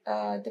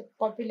the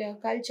popular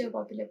culture,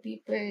 popular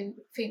people,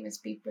 famous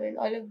people,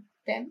 all of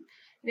them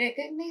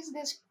recognize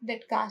this,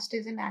 that caste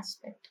is an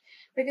aspect.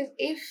 Because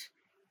if,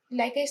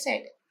 like I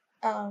said,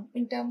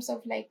 in terms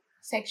of like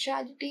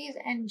sexualities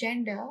and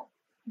gender,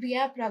 we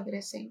are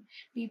progressing.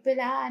 People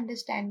are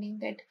understanding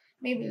that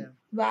maybe Yeah.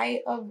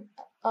 why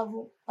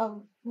a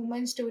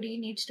woman's story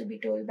needs to be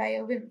told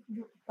by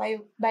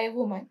by a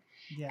woman,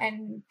 Yeah.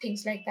 and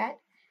things like that.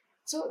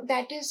 So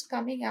that is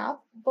coming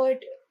up,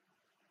 but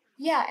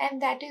yeah,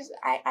 and that is,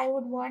 I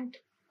would want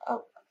a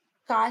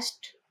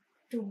caste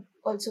to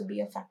also be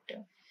a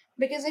factor,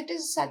 because it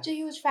is such a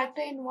huge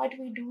factor in what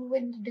we do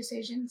in the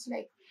decisions,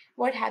 like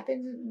what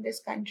happens in this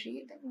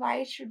country. Then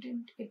why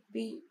shouldn't it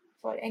be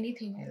for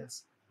anything Yeah.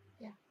 else?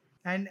 Yeah.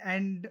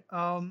 And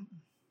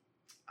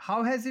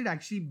how has it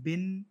actually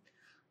been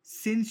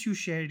since you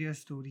shared your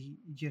story,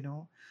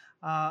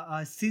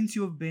 since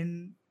you've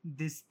been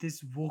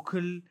this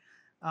vocal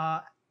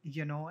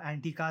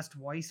anti-caste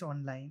voice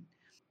online?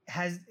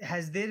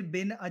 Has there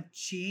been a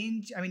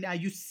change? I mean, are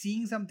you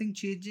seeing something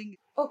changing?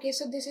 Okay,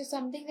 so this is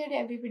something that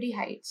everybody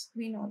hides.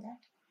 We know that.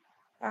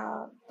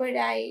 But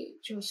I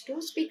choose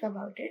to speak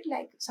about it,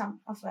 like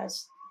some of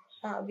us.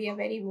 We are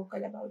very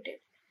vocal about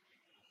it.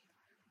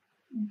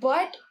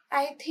 But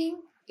I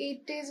think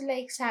it is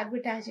like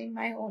sabotaging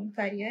my own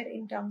career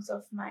in terms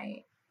of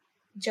my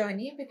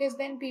journey, because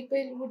then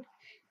people would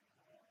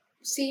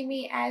see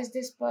me as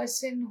this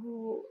person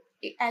who,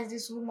 as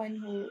this woman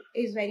who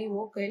is very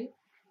vocal,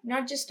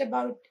 not just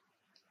about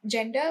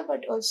gender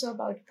but also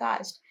about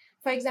caste.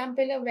 For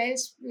example, a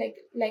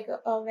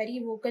very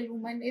vocal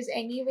woman is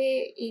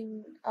anyway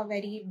in a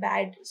very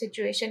bad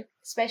situation,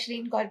 especially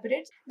in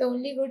corporates. The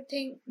only good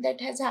thing that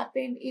has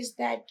happened is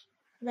that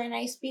when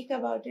I speak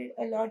about it,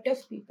 a lot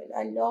of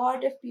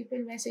people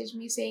message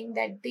me saying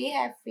that they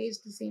have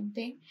faced the same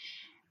thing,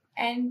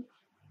 and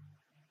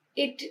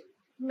it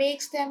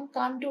makes them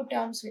come to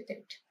terms with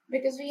it,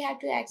 because we have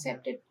to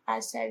accept it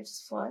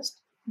ourselves first,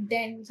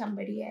 then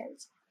somebody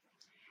else.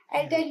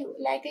 I'll tell you,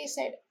 like I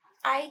said,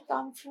 I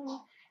come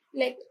from,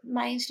 like, in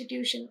my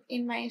institution,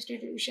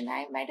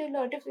 I met a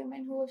lot of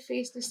women who have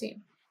faced the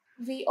same.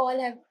 We all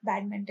have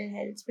bad mental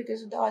health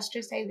because of the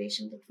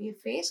ostracization that we have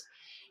faced.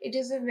 It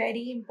is a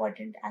very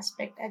important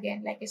aspect,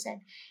 again, like I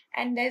said.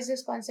 And there's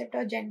this concept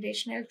of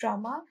generational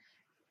trauma.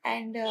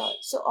 And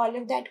so all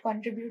of that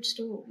contributes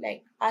to,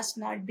 like, us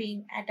not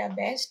being at our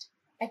best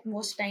at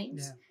most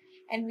times.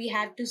 And we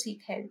have to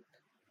seek help.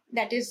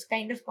 That is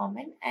kind of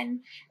common. And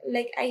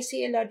like, I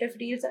see a lot of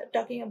reels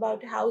talking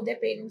about how their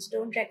parents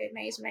don't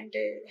recognize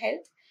mental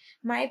health.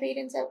 My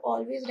parents have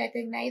always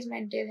recognized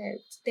mental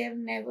health. They have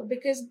never,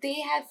 because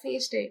they have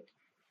faced it.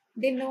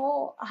 They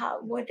know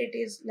what it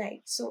is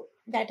like. So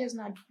that has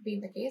not been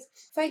the case.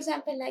 For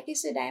example, like I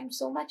said, I am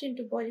so much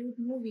into Bollywood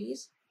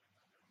movies,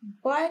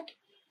 but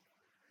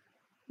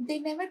they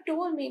never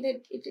told me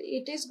that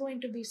it is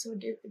going to be so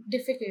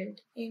difficult,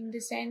 in the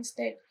sense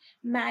that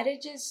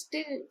marriage is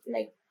still,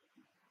 like,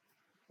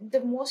 the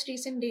most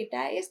recent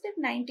data is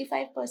that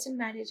 95%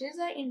 marriages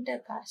are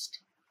intercaste.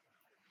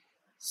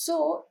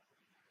 So,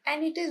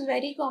 and it is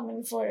very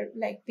common for,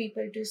 like,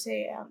 people to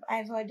say,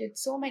 I've heard it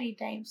so many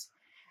times,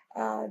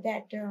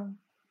 that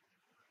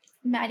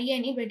marry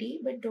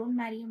anybody but don't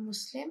marry a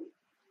Muslim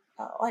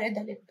or a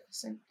Dalit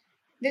person.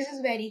 This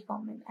is very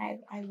common,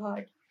 I've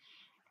heard.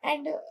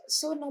 And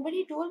so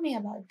nobody told me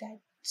about that.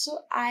 So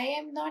I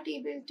am not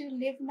able to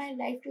live my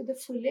life to the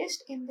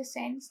fullest, in the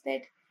sense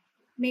that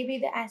maybe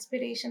the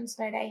aspirations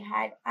that I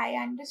had, I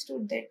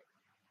understood that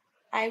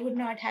I would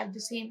not have the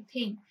same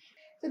thing.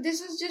 So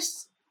this is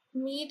just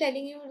me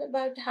telling you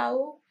about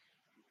how,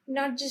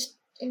 not just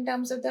in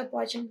terms of the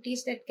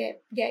opportunities that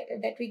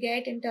that we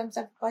get in terms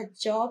of our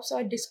jobs,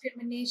 or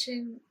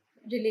discrimination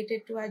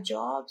related to our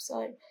jobs,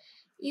 or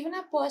even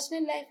our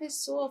personal life is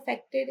so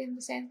affected, in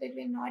the sense that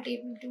we're not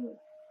able to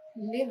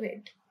live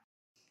it.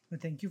 Well,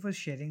 thank you for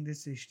sharing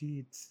this,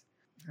 Srishti.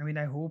 I mean,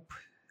 I hope,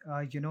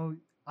 you know,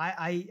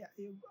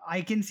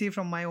 I can say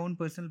from my own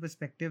personal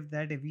perspective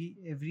that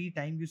every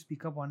time you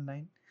speak up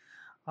online,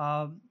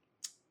 um,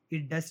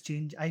 it does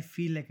change. I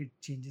feel like it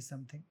changes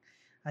something.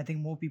 I think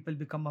more people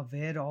become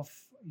aware of,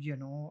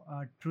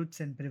 truths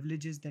and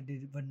privileges that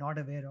they were not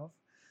aware of.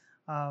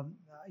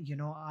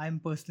 I'm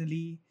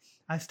personally,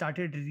 I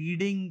started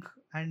reading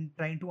and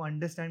trying to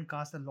understand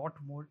caste a lot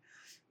more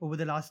over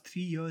the last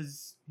 3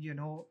 years.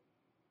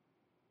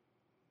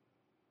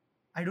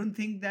 I don't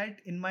think that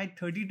in my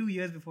 32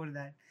 years before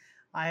that,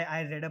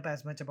 I read up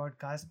as much about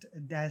caste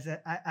as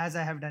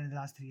I have done in the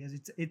last 3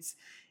 years.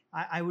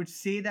 I would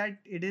say that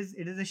it is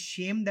a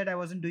shame that I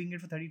wasn't doing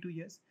it for 32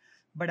 years,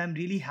 but I'm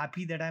really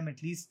happy that I'm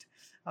at least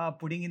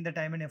putting in the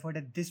time and effort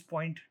at this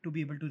point to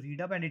be able to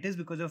read up, and it is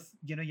because of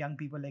young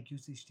people like you,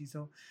 Srishti.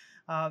 So,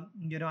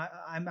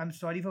 I'm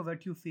sorry for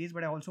what you face,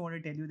 but I also want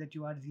to tell you that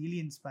you are really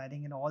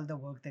inspiring in all the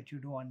work that you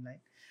do online,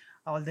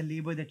 all the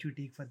labor that you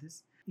take for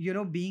this.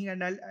 Being,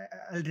 and I'll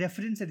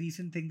reference a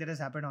recent thing that has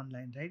happened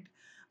online,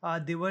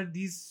 right? There were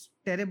these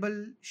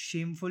terrible,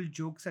 shameful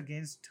jokes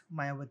against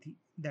Mayawati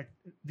that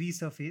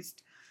resurfaced,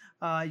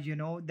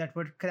 that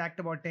were cracked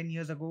about 10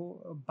 years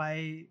ago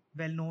by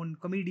well-known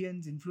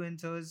comedians,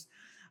 influencers,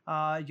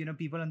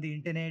 people on the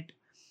internet.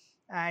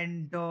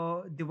 And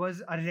there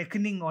was a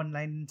reckoning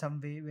online in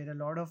some way, where a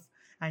lot of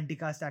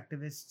anti-caste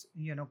activists,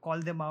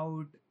 called them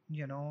out,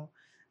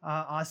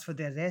 asked for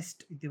their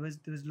arrest. There was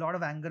a lot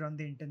of anger on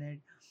the internet.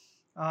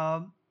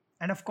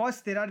 And of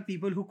course, there are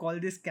people who call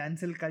this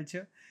cancel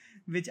culture,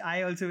 which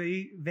I also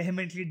very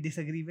vehemently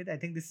disagree with. I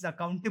think this is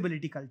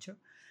accountability culture.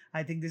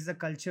 I think this is a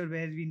culture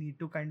where we need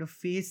to kind of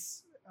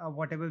face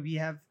whatever we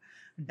have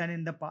done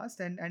in the past,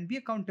 and be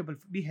accountable,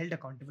 be held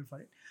accountable for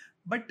it.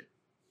 But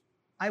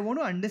I want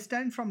to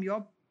understand from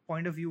your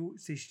point of view,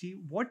 Sishti,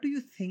 what do you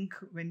think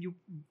when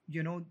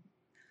you know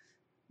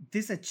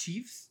this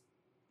achieves,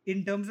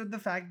 in terms of the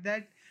fact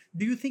that,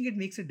 do you think it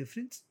makes a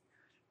difference?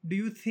 Do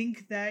you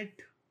think that,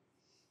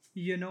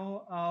 you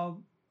know uh,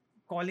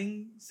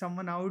 calling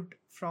someone out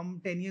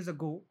from 10 years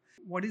ago,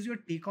 what is your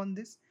take on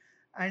this?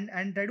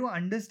 And try to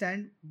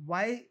understand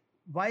why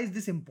is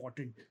this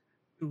important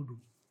to do?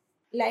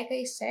 Like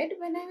I said,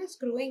 when I was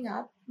growing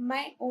up,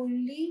 my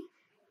only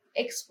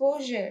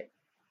exposure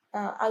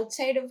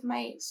outside of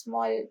my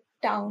small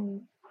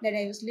town that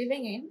I was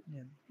living in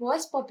Yeah.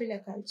 was popular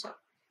culture,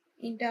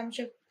 in terms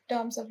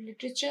of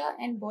literature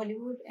and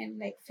Bollywood and,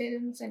 like,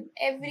 films and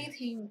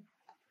everything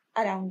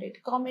around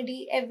it,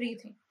 comedy,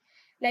 everything.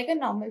 Like a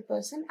normal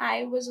person,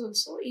 I was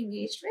also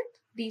engaged with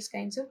these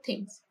kinds of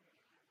things.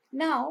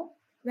 Now,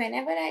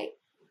 whenever I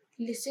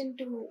listen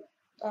to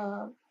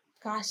uh,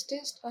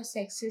 casteist or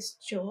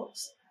sexist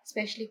jokes,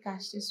 especially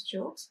casteist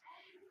jokes,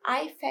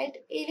 I felt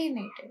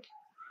alienated.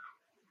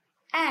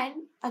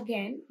 And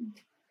again,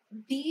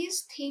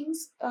 these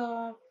things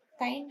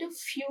kind of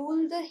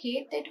fuel the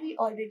hate that we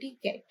already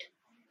get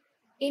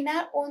in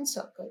our own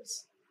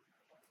circles.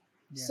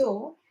 Yeah.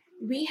 So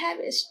we have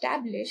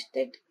established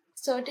that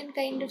certain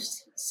kind of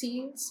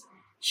scenes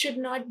should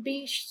not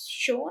be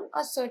shown,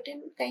 or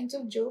certain kinds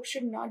of jokes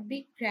should not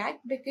be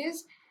cracked,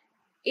 because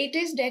it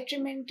is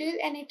detrimental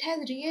and it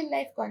has real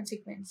life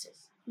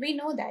consequences. We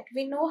know that.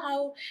 We know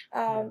how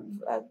Yeah.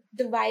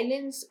 the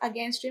violence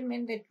against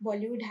women that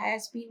Bollywood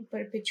has been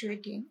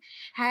perpetuating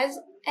has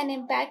an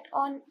impact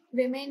on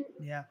women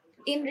Yeah.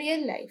 in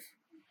real life.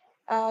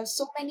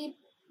 So many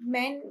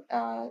men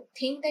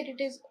think that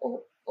it is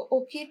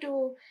okay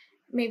to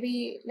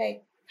maybe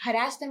like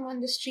harass them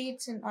on the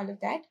streets and all of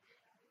that.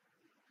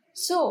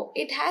 So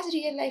it has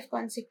real life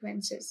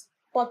consequences.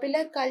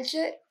 Popular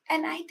culture,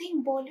 and I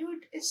think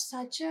Bollywood is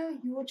such a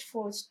huge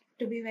force.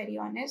 To be very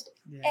honest,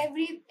 Yeah.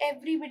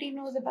 everybody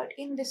knows about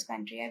in this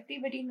country.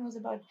 Everybody knows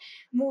about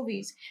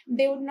movies.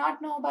 They would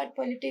not know about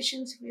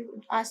politicians if we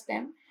would ask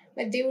them,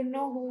 but they would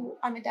know who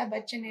Amitabh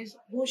Bachchan is,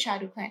 who Shah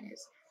Rukh Khan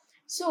is.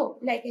 So,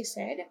 like I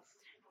said,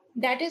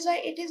 that is why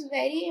it is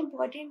very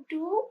important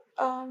to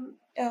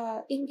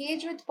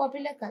engage with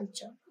popular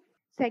culture.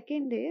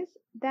 Second is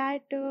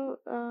that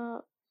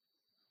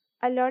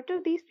a lot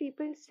of these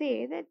people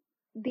say that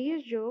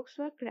these jokes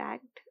were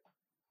cracked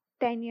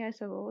 10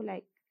 years ago,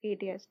 like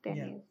 8 years, 10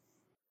 Yeah. years,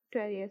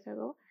 12 years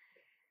ago.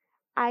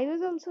 I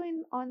was also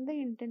in on the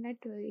internet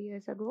 12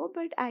 years ago,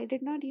 but I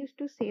did not used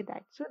to say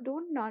that. So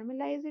don't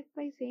normalize it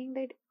by saying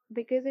that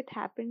because it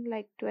happened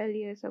like 12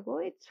 years ago,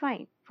 it's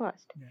fine,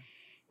 first.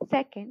 Yeah.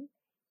 Second,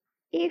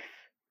 if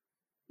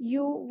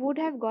you would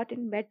have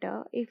gotten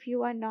better if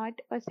you are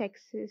not a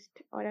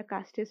sexist or a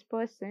casteist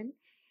person,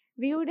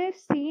 we would have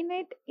seen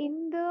it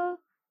in the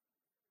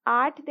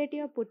art that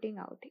you're putting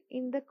out,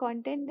 in the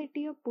content that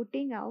you're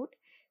putting out.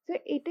 So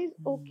it is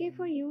okay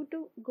for Mm. you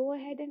to go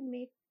ahead and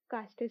make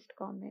casteist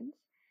comments,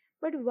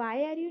 but why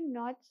are you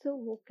not so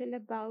vocal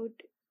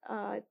about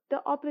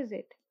the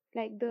opposite,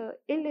 like the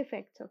ill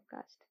effects of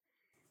caste?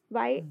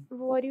 Why Mm.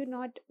 were you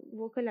not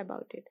vocal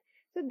about it?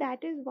 So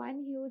that is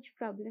one huge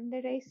problem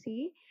that I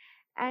see.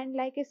 And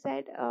like I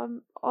said,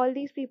 all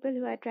these people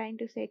who are trying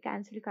to say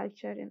cancel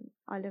culture and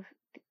all of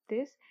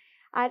this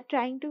are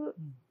trying to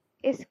Mm.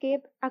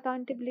 escape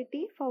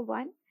accountability for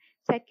one,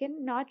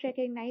 second, not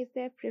recognize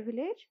their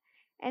privilege,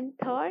 and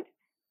third,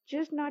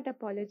 just not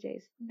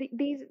apologize.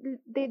 These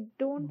they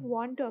don't Mm.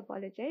 want to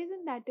apologize,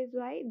 and that is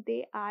why they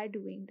are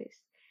doing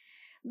this.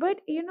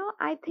 But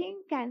I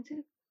think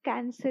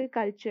cancel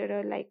culture,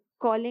 or like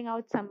calling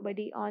out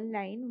somebody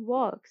online,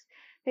 works.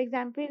 For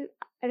example,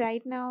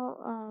 right now,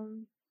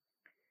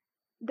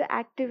 the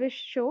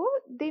activist show,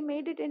 they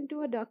made it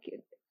into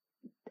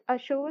a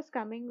show was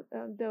coming,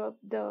 the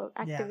Yeah.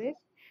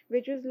 activist,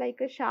 which was like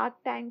a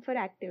Shark Tank for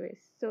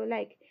activists. So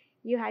like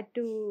you had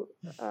to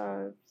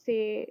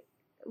say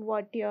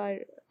what your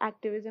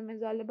activism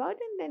is all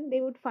about, and then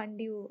they would fund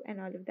you and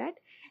all of that.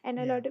 And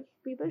a Yeah. lot of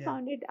people Yeah.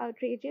 found it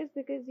outrageous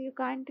because you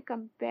can't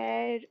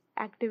compare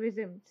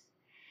activisms.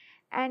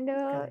 And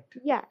Correct.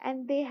 yeah,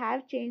 and they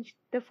have changed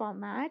the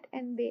format,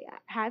 and they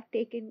have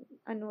taken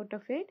a note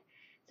of it.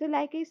 So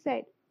like I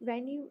said,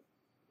 when you,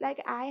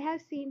 like, I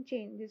have seen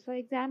changes. For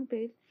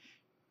example,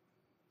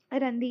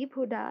 Randeep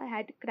Huda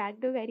had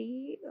cracked a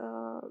very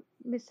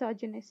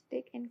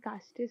misogynistic and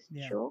casteist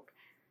Yeah. joke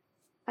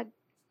a-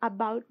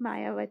 about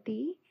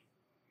Mayawati,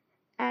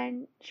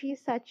 and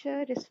she's such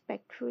a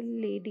respectful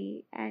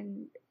lady,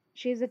 and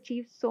she's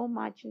achieved so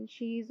much, and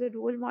she's a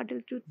role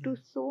model to Yeah.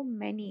 so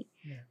many.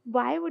 Yeah.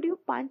 Why would you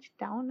punch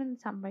down on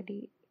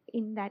somebody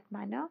in that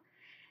manner?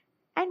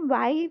 And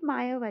why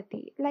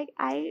Mayawati? Like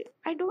I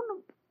don't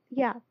know.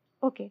 Yeah,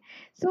 okay.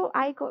 So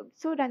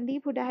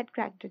Randeep Huda had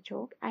cracked a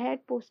joke. I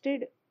had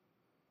posted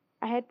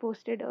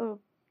a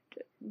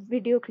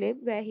video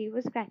clip where he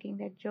was cracking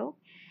that joke,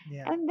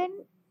 Yeah. and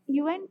then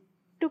UN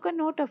took a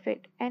note of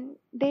it, and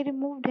they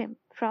removed him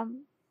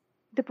from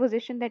the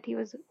position that he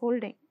was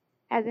holding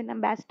as an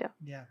ambassador.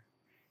 Yeah.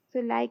 So,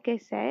 like I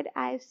said,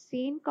 I've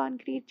seen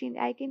concrete change.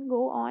 I can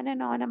go on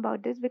and on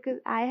about this because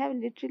I have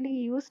literally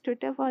used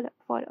Twitter for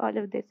all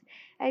of this.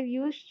 I've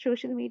used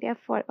social media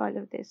for all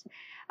of this.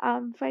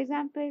 For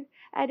example,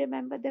 I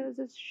remember there was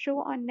a show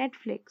on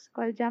Netflix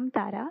called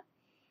Jamtara,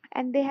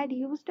 and they had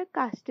used a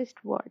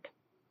casteist word.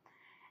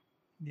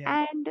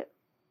 Yeah. And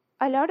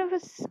a lot of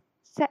us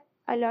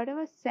a lot of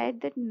us said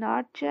that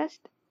not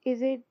just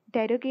is it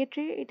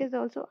derogatory, it is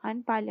also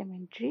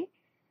unparliamentary.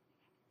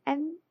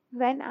 And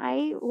when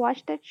I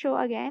watched that show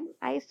again,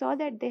 I saw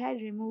that they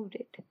had removed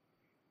it.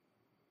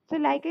 So,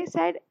 like I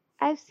said,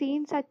 I've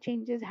seen such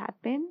changes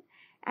happen,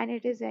 and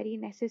it is very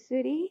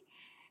necessary.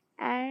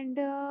 And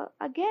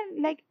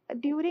again, like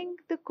during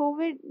the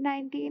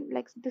COVID-19,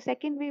 like the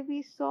second wave,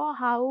 we saw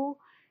how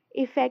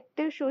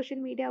effective social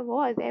media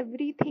was.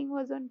 Everything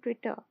was on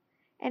Twitter.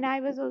 And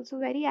I was also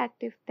very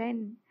active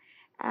then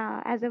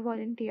as a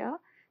volunteer.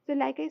 So,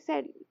 like I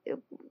said,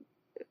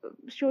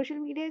 social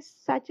media is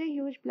such a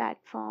huge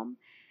platform,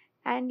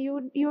 and you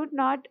would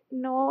not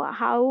know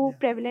how Yeah.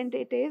 prevalent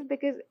it is,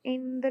 because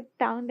in the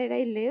town that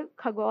I live,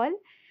 Khagol,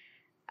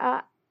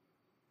 uh,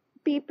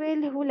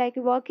 people who, like,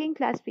 working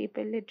class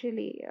people,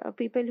 literally,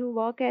 people who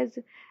work as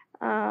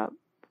uh,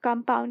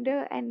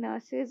 compounder and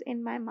nurses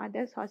in my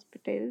mother's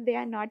hospital, they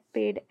are not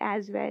paid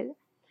as well.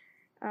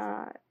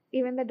 uh,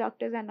 Even the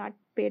doctors are not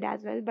paid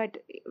as well, but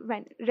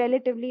when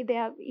relatively they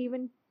are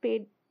even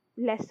paid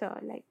lesser,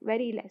 like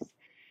very less.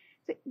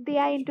 So they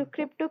are into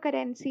Sure.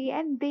 cryptocurrency,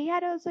 and they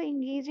are also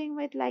engaging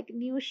with like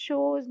new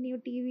shows, new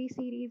TV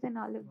series, and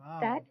all of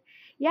that. Wow.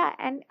 Yeah,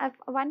 and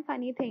one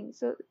funny thing.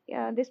 So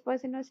this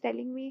person was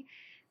telling me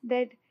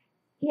that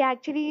he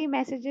actually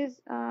messages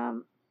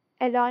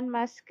Elon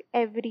Musk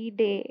every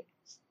day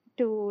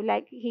to,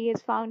 like, he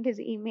has found his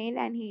email,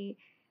 and he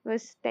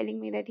was telling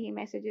me that he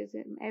messages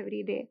him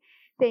every day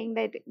saying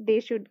that they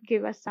should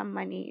give us some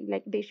money,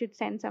 like they should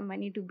send some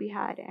money to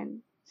Bihar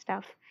and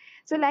stuff.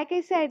 So like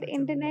I said, That's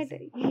internet,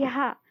 amazing.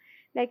 yeah,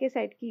 like I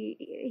said,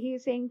 he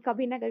is saying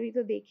कभी ना कभी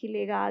तो देख ही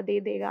लेगा, दे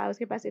देगा,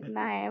 उसके पास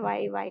इतना है,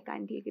 why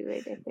can't he give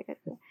it, ऐसे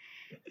करके.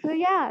 So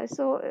yeah,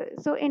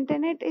 so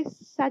internet is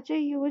such a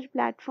huge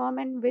platform,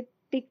 and with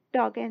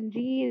TikTok and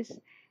Reels,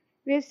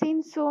 we've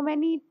seen so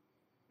many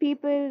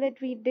people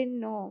that we didn't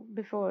know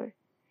before.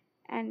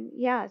 And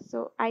yeah,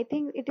 so I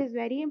think it is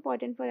very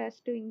important for us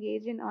to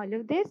engage in all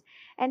of this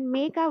and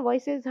make our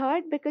voices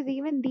heard, because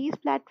even these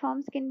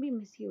platforms can be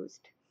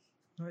misused.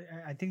 No,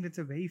 I think that's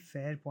a very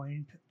fair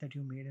point that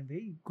you made, and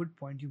very good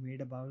point you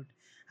made about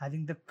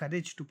having the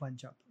courage to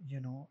punch up.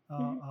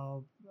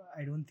 Mhm.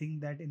 I don't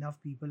think that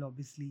enough people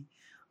obviously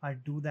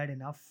do that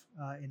enough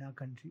in our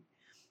country.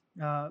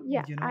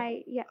 Yeah, You know,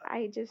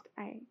 I just,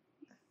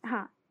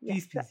 yeah,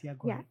 please, so please, yeah,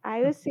 go yeah, ahead.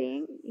 I was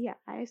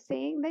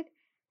saying that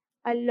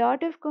a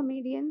lot of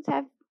comedians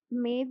have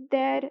made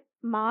their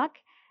mark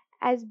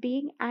as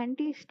being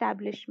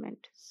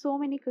anti-establishment. So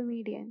many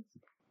comedians.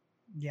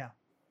 Yeah,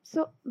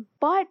 So,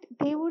 but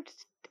they would,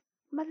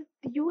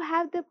 you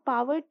have the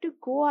power to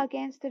go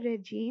against the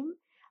regime,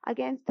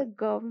 against the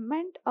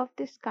government of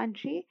this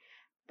country,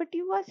 but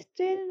you are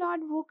still not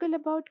vocal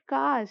about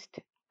caste.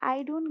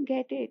 I don't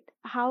get it.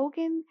 How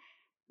can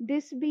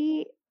this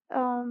be?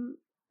 Um,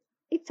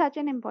 it's such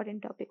an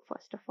important topic,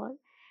 first of all.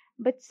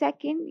 But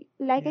second,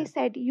 like I yeah,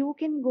 said, you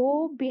can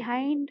go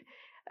behind,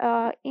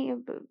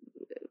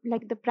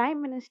 like the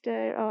prime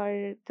minister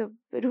or the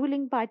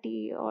ruling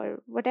party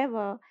or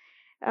whatever,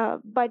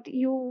 but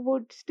you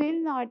would still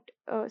not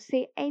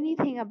say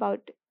anything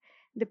about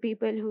the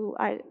people who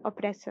are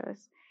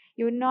oppressors.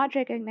 You would not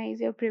recognize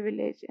your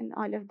privilege and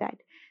all of that.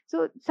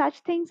 So, such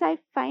things I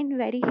find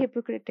very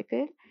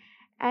hypocritical,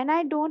 and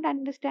I don't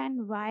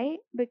understand why,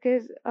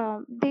 because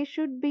they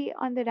should be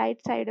on the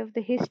right side of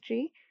the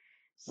history,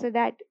 so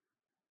that,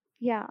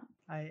 yeah.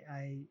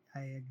 I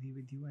agree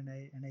with you, and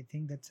I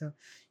think that's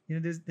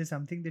there's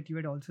something that you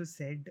had also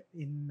said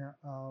in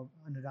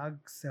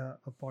Anurag's a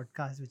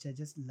podcast, which I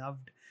just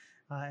loved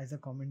as a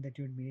comment that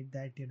you had made,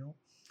 that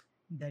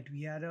that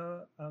we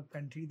are a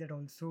country that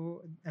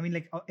also, I mean,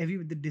 like, every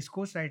the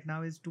discourse right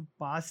now is to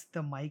pass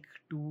the mic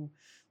to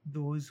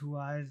those who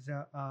are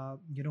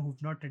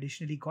who've not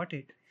traditionally got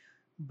it,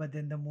 but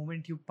then the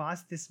moment you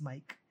pass this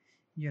mic,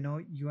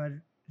 you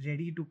are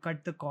ready to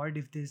cut the cord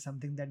if there's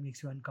something that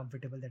makes you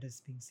uncomfortable that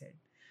is being said.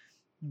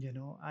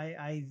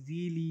 I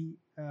really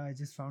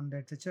just found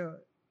that such a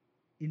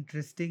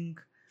interesting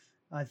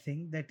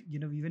thing, that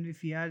even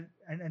if we are,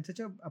 and such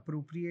a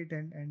appropriate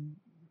and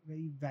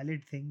very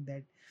valid thing,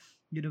 that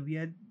we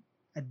are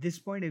at this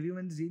point,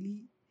 everyone's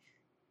really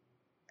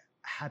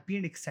happy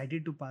and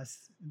excited to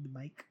pass the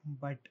mic,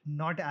 but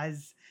not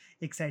as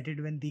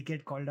excited when they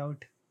get called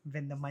out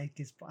when the mic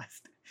is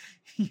passed.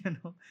 you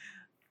know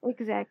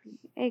Exactly,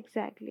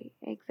 exactly,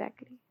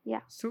 exactly.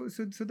 Yeah. so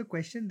the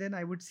question then,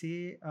 I would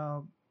say,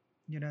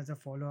 as a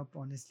follow up,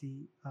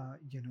 honestly,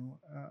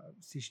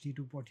 Sishti,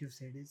 to what you've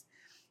said is,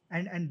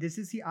 and this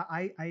is, see,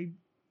 I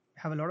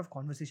have a lot of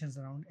conversations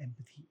around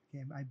empathy.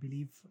 Okay? I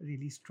believe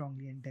really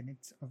strongly in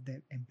tenets of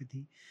their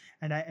empathy,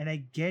 and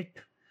I get,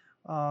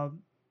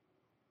 um,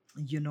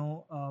 you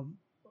know um,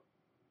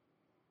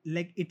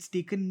 like, it's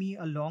taken me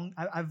a long,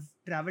 I've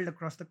traveled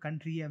across the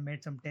country, I've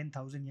met some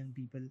 10,000 young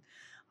people,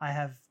 I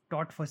have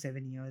taught for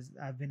 7 years,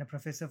 I've been a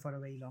professor for a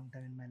very long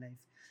time in my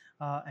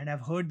life, and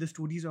I've heard the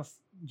stories of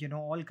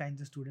all kinds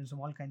of students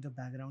from all kinds of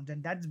backgrounds,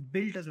 and that's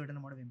built a certain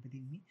amount of empathy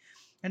in me.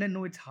 And I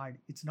know it's hard,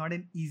 it's not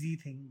an easy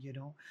thing,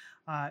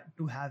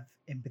 to have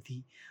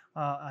empathy.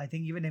 I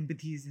think even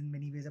empathy is in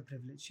many ways a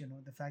privilege,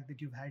 the fact that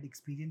you've had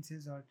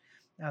experiences, or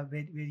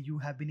where you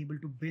have been able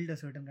to build a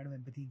certain kind of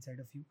empathy inside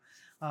of you.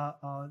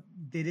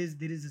 There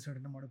is a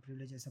certain amount of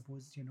privilege, I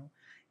suppose,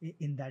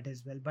 in that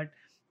as well. But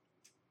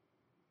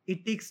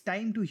it takes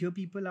time to hear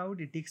people out,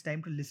 it takes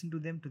time to listen to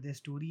them, to their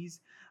stories.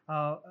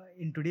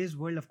 In today's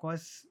world, of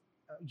course,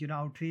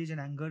 outrage and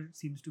anger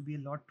seems to be a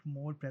lot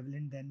more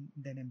prevalent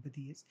than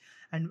empathy is.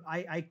 And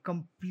I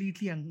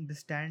completely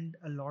understand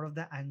a lot of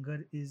the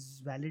anger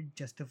is valid,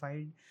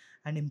 justified,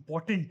 and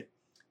important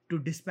to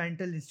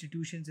dismantle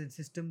institutions and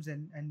systems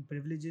and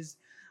privileges,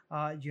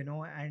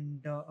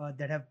 and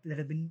that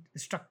have been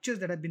structures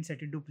that have been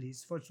set into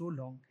place for so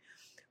long.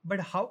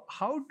 But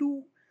how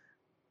do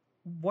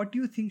what do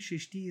you think,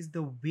 Shrishti, is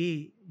the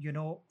way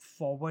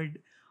forward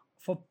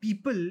for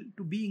people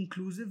to be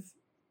inclusive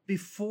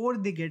before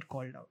they get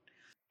called out?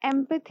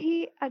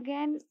 Empathy,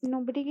 again,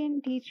 nobody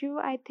can teach you.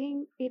 I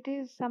think it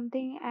is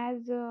something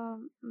as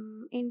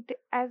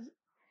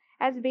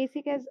as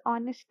basic as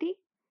honesty.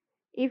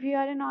 If you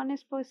are an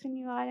honest person,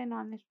 you are an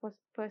honest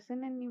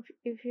person, and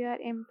if you are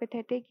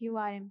empathetic, you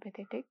are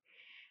empathetic.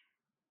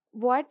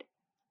 What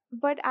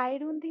But I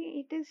don't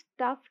think it is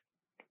tough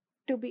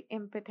to be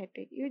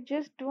empathetic. You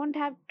just don't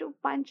have to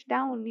punch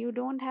down, you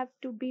don't have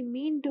to be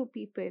mean to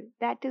people,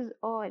 that is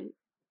all.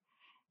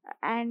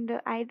 And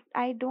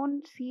I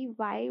don't see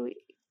why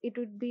it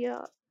would be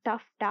a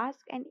tough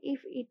task. And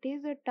if it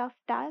is a tough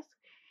task,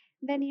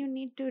 then you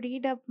need to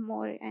read up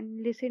more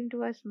and listen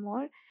to us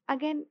more.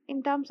 Again,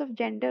 in terms of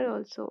gender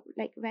also,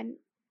 like when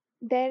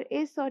there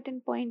is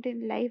certain point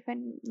in life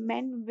when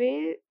men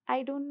will,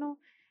 I don't know,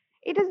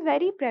 it is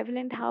very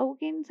prevalent, how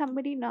can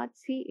somebody not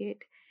see it?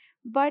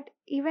 But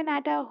even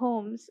at our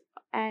homes,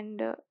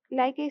 and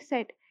like I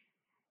said,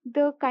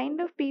 the kind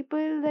of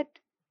people that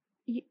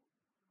y-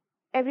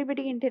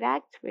 everybody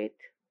interacts with,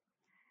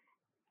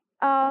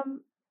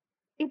 um,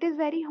 it is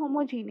very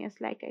homogeneous,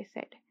 like I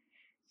said.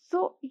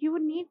 So you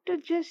need to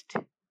just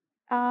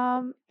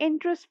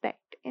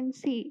introspect and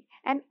see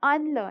and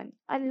unlearn.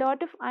 A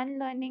lot of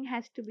unlearning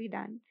has to be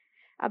done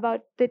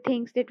about the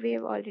things that we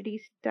have already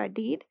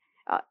studied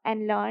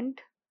and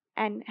learned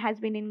and has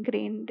been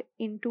ingrained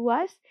into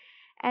us.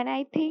 And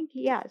I think,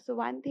 yeah, so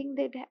one thing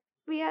that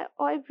we are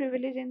all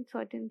privileged in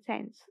certain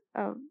sense,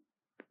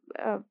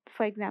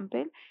 for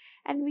example,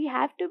 and we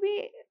have to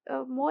be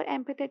more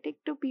empathetic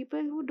to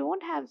people who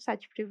don't have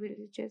such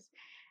privileges.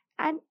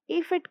 And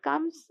if it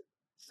comes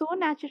so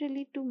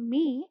naturally to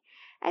me,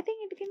 I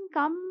think it can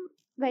come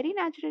very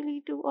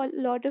naturally to a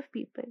lot of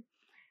people,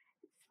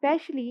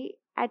 especially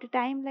at a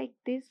time like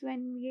this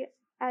when we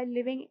are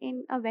living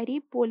in a very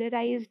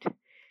polarized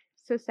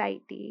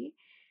society.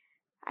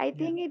 I Yeah.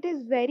 think it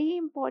is very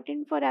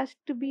important for us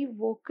to be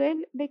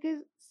vocal,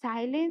 because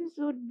silence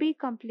would be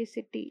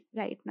complicity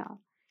right now.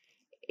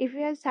 If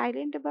we are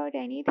silent about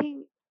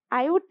anything,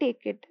 I would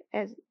take it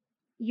as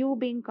you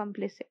being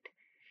complicit.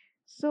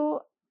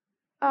 So,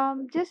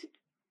 just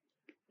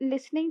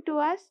listening to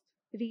us,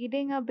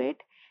 reading a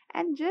bit,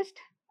 and just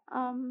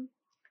um,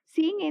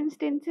 seeing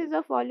instances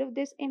of all of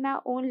this in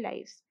our own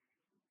lives.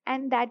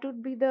 And that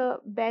would be the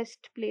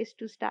best place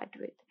to start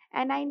with.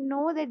 And I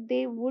know that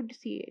they would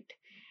see it.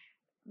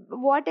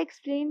 What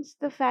explains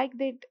the fact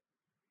that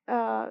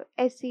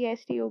SC,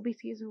 ST,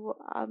 OBCs, who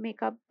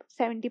make up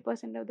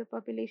 70% of the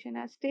population,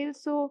 are still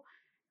so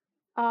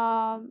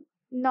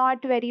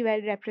not very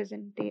well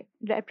represented?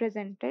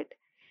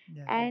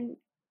 Yeah. And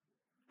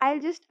I'll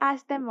just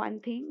ask them one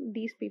thing,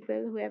 these people,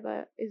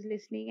 whoever is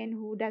listening and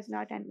who does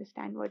not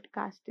understand what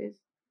caste is.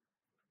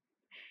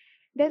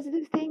 There's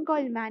this thing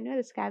called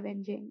manual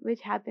scavenging,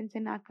 which happens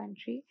in our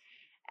country,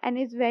 and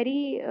it's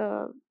very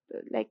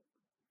like,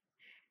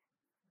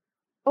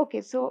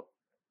 okay, so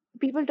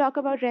people talk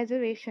about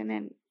reservation,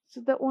 and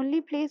so the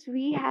only place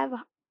we have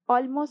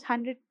almost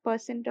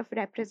 100% of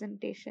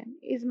representation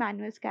is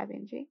manual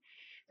scavenging.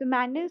 So,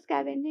 manual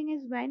scavenging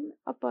is when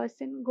a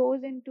person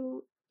goes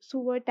into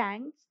sewer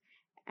tanks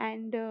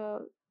and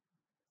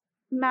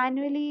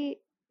manually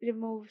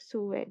remove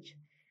sewage.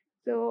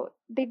 So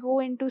they go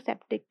into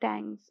septic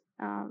tanks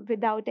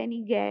without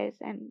any gas,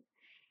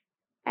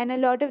 and a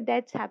lot of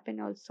deaths happen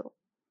also.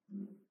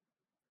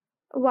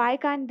 Why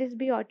can't this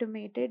be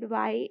automated?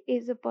 Why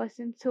is a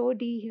person so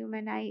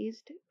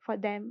dehumanized for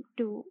them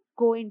to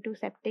go into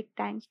septic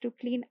tanks to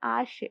clean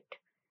our shit,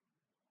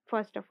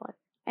 first of all?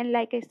 And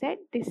like I said,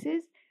 this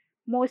is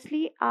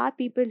mostly our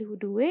people who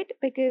do it,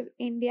 because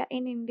in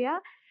India,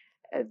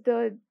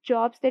 the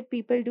jobs that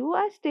people do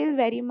are still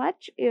very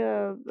much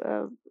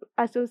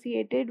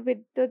associated with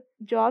the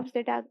jobs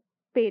that our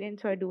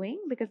parents were doing,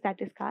 because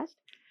that is caste.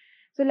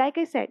 So, like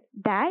I said,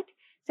 that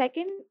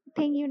second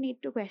thing you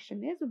need to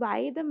question is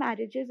why the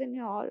marriages in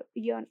your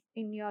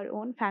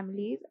own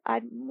families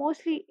are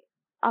mostly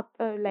up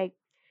like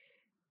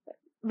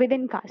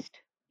within caste.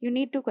 You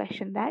need to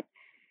question that.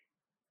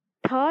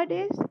 Third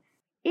is,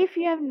 if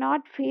you have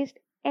not faced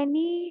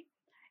any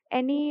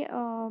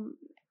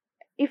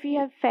if you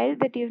have felt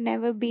that you've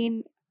never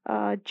been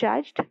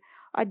judged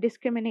or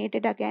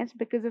discriminated against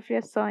because of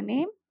your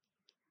surname,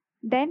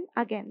 then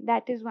again,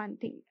 that is one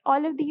thing.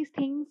 All of these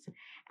things,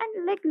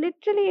 and like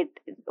literally,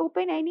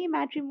 open any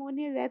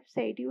matrimonial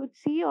website, you would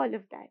see all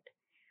of that.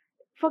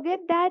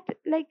 Forget that,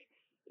 like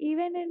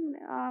even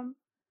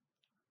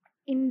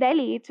in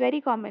Delhi, it's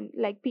very common,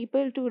 like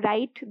people to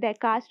write their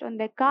caste on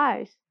their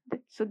cars.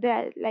 So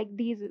they're like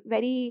these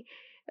very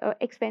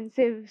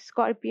expensive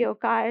Scorpio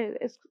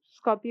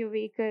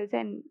vehicles,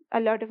 and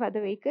a lot of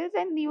other vehicles,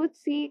 and you would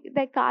see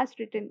their caste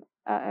written.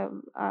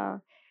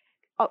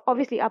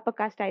 Obviously, upper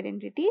caste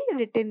identity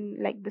written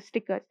like the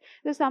stickers.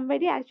 So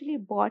somebody actually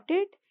bought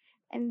it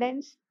and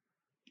then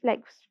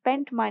like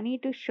spent money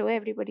to show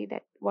everybody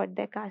that what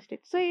their caste is.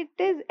 So it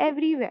is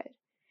everywhere.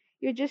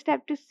 You just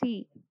have to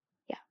see.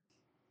 Yeah.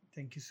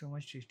 Thank you so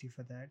much, Shrishti,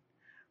 for that.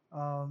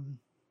 Um,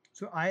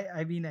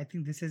 I mean, I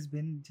think this has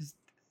been just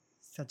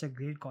such a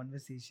great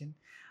conversation.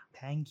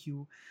 Thank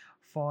you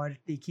for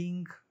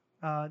taking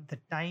the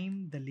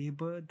time, the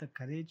labor, the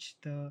courage,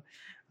 uh,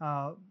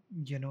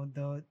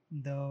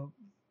 the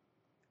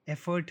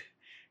effort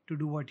to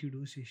do what you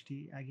do,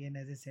 Srishti. Again,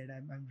 as I said,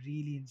 I'm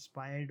really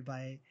inspired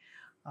by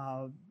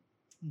uh,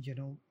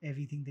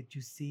 everything that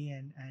you say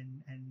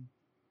and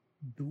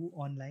do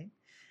online.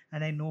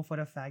 And I know for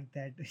a fact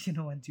that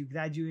once you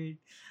graduate,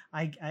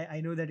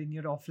 I know that in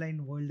your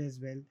offline world as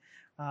well,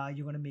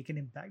 you're going to make an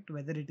impact,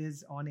 whether it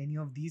is on any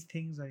of these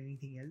things or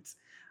anything else.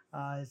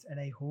 And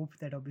I hope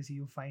that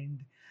obviously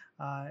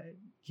uh,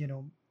 you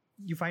know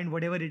you find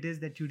whatever it is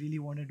that you really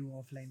want to do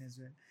offline as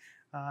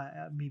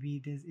well. Maybe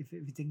it is, if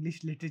it's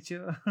English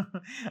literature.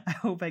 I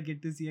hope I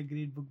get to see a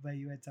great book by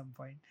you at some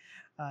point,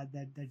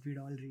 that we'd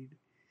all read.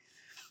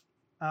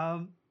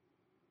 um,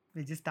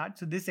 we'll just start.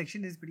 So this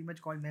section is pretty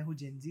much called Main Hu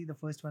Gen Z. The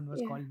first one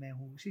was Yeah. called Main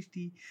Hu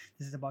Shrishti.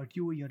 This is about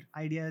you, your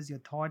ideas, your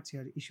thoughts,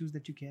 your issues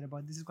that you care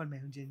about. This is called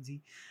Main Hu Gen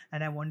Z.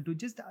 And I want to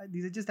just,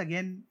 these are just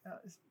again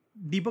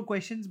deeper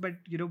questions, but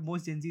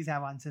most Gen Zs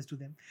have answers to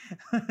them.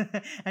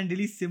 And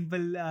really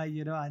simple,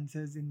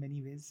 answers in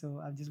many ways. So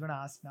I'm just going to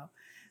ask now.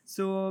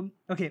 So,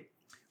 okay.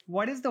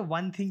 What is the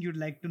one thing you'd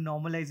like to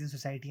normalize in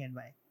society and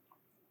why?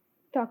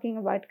 Talking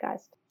about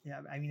caste.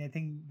 Yeah, I mean, I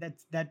think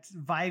that's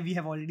why we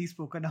have already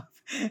spoken of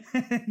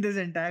this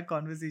entire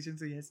conversation.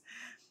 So yes,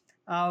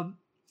 um,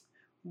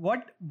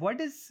 what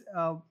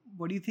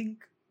do you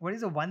think? What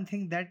is the one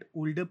thing that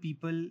older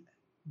people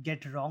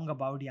get wrong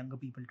about younger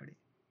people today?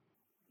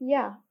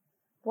 Yeah.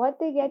 What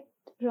they get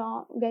it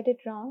wrong,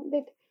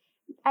 that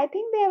I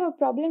think they have a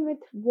problem with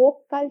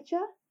woke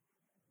culture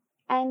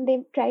and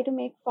they try to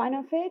make fun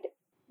of it.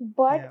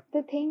 But Yeah,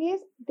 the thing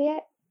is,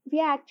 we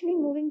are actually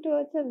moving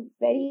towards a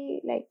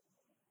very like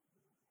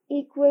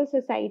equal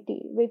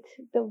society with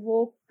the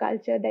woke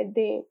culture that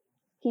they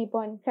keep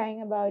on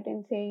crying about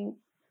and saying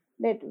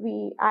that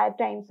our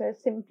times are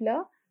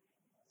simpler.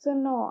 So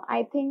no,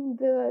 I think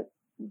the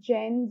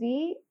Gen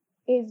Z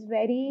is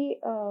very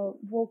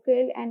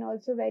vocal and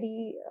also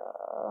very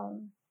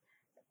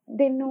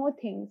they know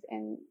things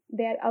and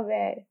they're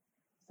aware.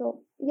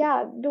 So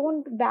yeah,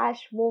 don't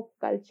bash woke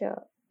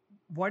culture.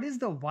 what is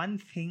the one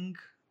thing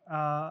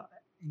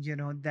that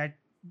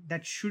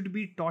should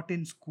be taught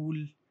in school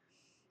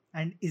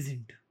and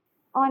isn't?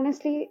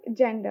 Honestly,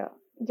 gender.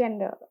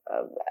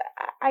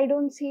 I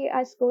don't see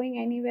us going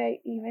anywhere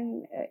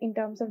even in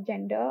terms of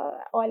gender.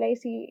 All I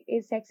see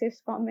is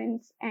sexist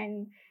comments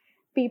and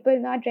people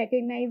not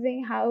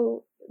recognizing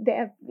how they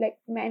are, like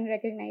men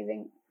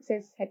recognizing,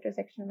 cis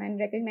heterosexual men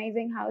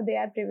recognizing how they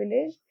are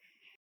privileged.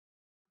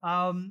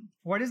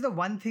 What is the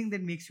one thing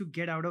that makes you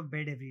get out of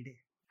bed every day?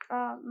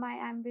 My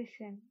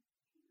ambition.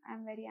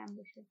 I'm very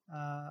ambitious.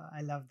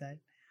 I love that.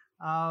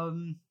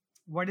 Um,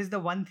 what is the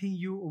one thing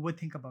you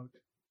overthink about?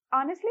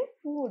 Honestly,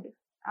 food.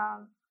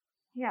 Um,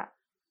 yeah,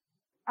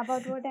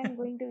 about what I'm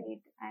going to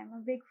eat. I'm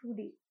a big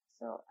foodie,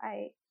 so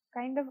I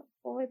kind of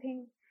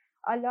overthink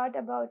a lot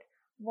about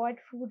what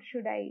food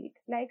should I eat,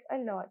 like a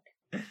lot.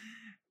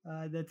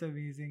 That's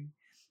amazing.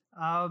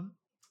 Um,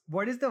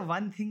 what is the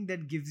one thing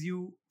that gives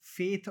you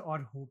faith or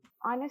hope?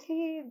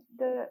 Honestly,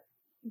 the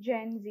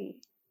Gen Z,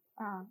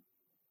 uh,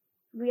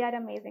 we are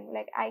amazing.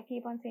 Like I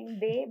keep on saying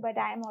they, but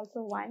I am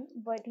also one.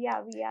 But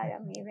yeah, we are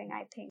amazing,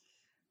 I think.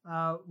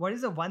 What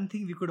is the one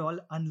thing we could all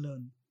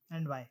unlearn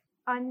and why?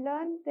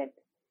 Unlearn that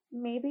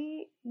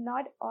maybe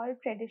not all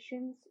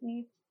traditions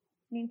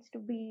needs to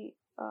be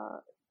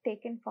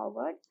taken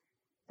forward.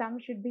 Some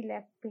should be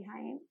left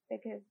behind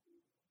because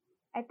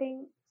I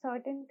think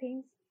certain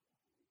things,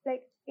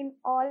 like in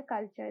all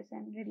cultures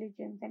and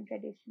religions and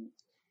traditions,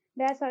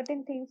 there are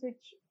certain things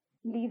which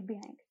leave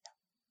behind.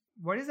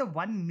 What is the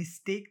one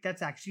mistake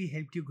that's actually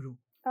helped you grow?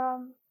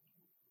 Um,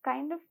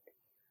 Kind of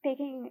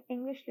taking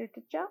English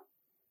literature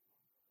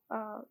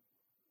uh,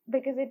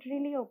 because it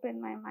really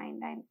opened my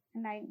mind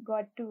and I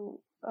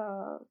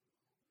uh,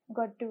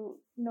 got to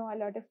know a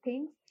lot of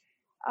things.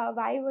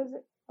 Why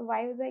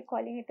was I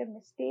calling it a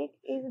mistake?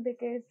 Is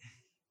because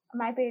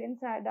my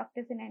parents are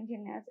doctors and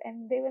engineers,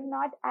 and they were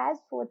not as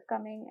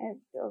forthcoming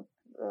as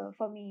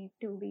for me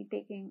to be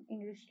taking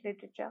English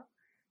literature.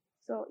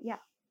 So yeah,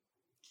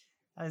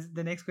 As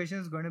the next question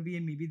is going to be,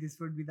 and maybe this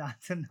would be the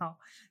answer now.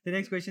 The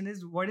next question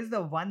is, what is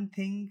the one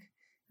thing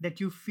that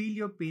you feel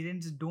your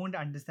parents don't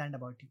understand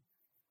about you?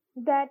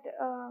 that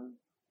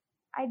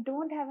I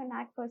don't have a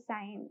knack for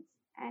science,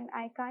 and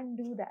I can't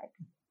do that.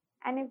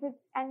 And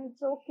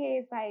it's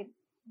okay if I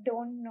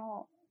don't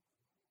know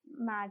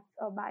maths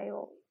or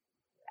bio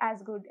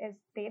as good as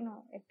they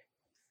know it.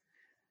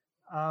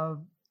 Uh,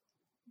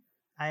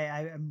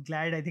 I am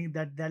glad. I think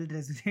that that'll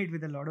resonate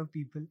with a lot of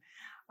people.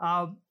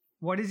 Um,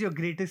 what is your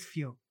greatest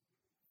fear?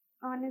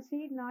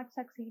 Honestly, not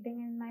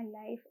succeeding in my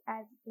life,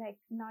 as like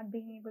not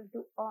being able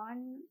to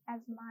earn as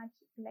much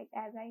like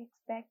as I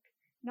expect,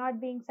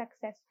 not being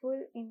successful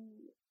in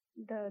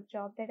the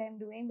job that I'm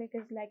doing,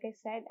 because like I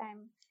said,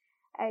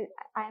 I,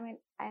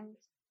 I'm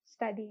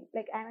studying,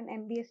 like I'm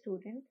an MBA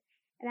student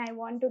and I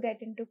want to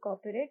get into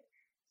corporate.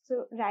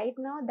 So right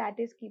now that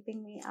is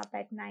keeping me up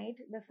at night.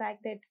 The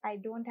fact that I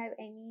don't have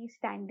any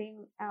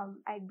standing,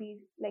 I'd be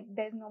like,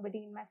 there's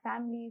nobody in my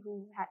family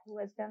who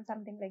has done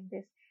something like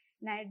this,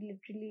 and I'd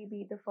literally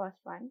be the first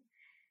one.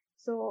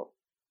 So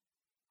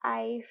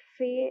I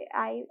fear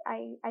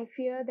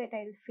that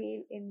I'll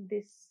fail in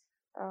this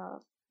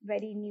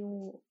very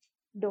new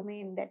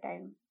domain that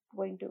I'm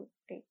going to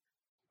take.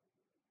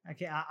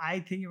 Okay,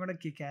 I think you're gonna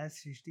kick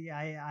ass, Shrishti.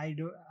 I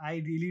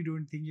really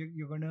don't think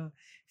you're gonna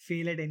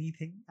fail at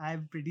anything.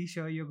 I'm pretty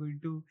sure you're going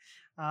to,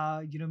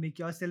 make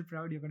yourself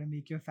proud. You're gonna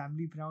make your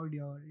family proud,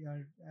 your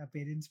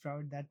parents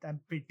proud. That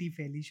I'm pretty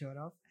fairly sure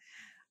of.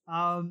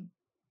 Um,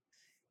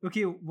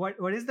 okay,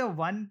 what is the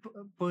one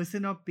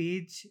person or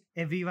page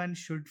everyone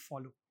should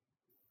follow?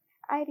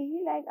 I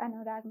really like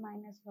Anurag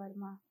minus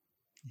Verma.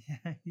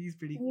 Yeah, he's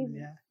pretty cool. He's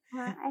Yeah,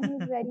 and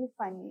he's very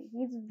funny.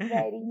 He's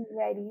very,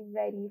 very,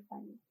 very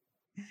funny.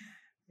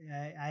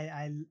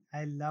 yeah,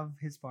 I love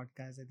his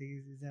podcast. I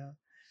think he's a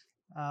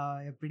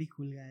pretty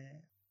cool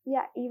guy.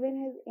 Yeah,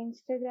 even his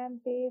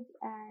Instagram page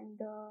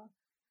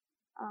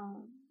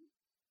um,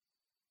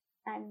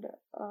 and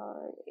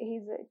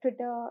his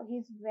Twitter,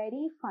 he's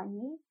very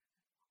funny,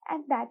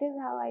 and that is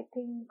how I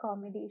think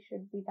comedy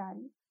should be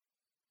done.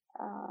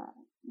 Uh,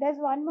 there's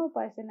one more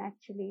person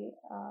actually.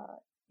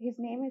 His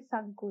name is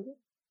Sankul,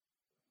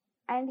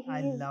 and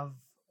I he is love.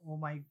 Oh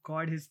my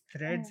god, his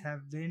threads uh,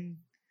 have been.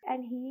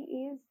 and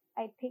he is,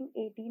 I think,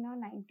 18 or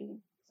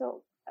 19.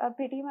 So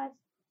pretty much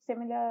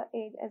similar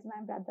age as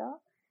my brother,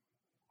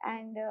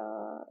 and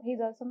he's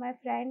also my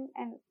friend.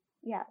 And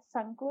yeah,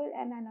 Sankul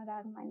and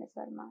Anurag minus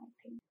Verma, I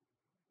think.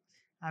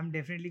 I'm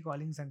definitely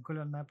calling Sankul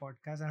on my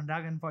podcast.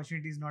 Anurag,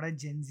 unfortunately, is not a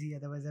Gen Z.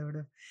 Otherwise, I would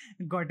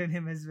have gotten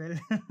him as well.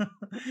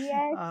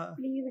 Yes, uh,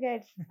 please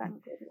get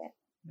Sankul. Yes.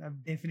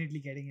 I'm definitely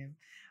getting him.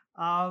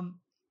 Um,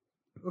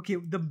 okay,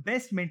 the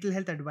best mental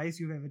health advice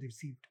you've ever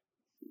received.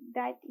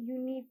 That you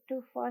need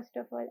to first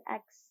of all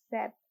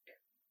accept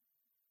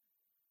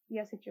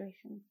your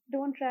situation.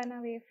 Don't run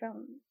away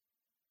from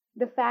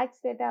the facts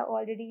that are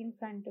already in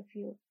front of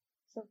you.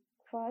 So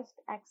first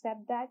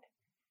accept that,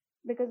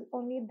 because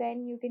only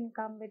then you can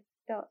come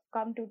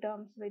to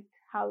terms with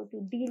how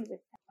to deal with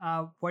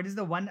What is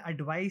the one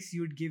advice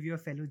you'd give your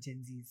fellow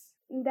Gen Zs?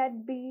 that.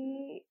 That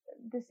be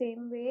the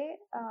same way,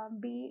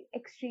 be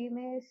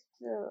extremist,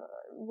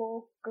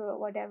 woke,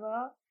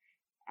 whatever,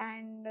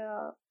 and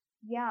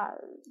yeah,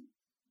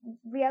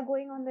 we are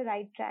going on the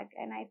right track,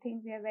 and I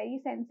think we are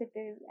very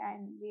sensitive,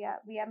 and we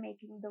are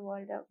making the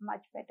world a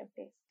much better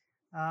place.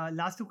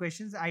 Last two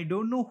questions. I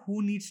don't know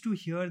who needs to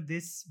hear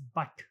this,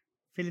 but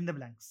fill in the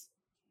blanks.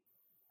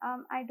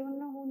 I don't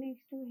know who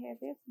needs to hear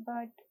this,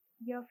 but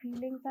your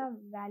feelings are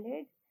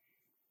valid.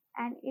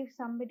 And if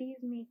somebody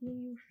is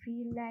making you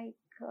feel like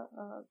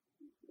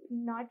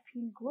not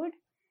feel good,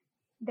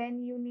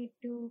 then you need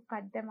to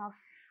cut them off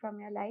from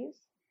your lives,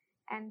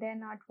 and they're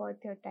not worth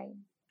your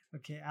time.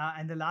 Okay,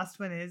 and the last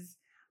one is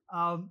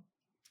um,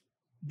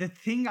 the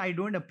thing I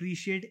don't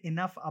appreciate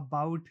enough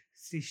about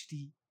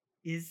Srishti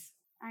is.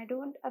 I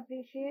don't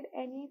appreciate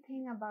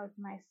anything about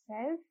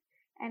myself,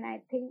 and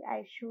I think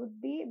I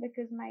should be,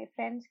 because my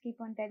friends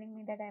keep on telling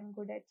me that I'm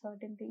good at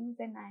certain things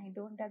and I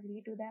don't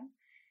agree to them.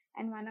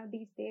 And one of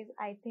these days,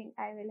 I think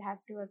I will have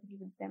to agree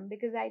with them,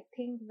 because I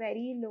think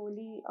very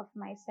lowly of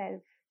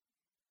myself.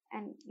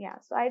 And yeah,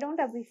 so I don't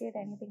appreciate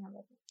anything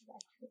about it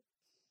actually.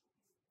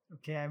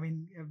 Okay, I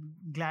mean, I'm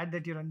glad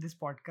that you're on this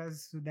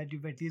podcast so that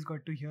you've at least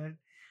got to hear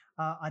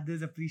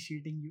others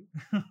appreciating you.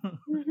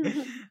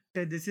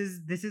 So this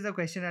is a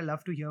question I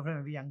love to hear from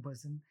every young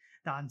person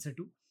the answer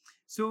to.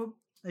 So,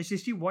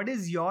 Shrishti, what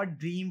is your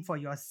dream for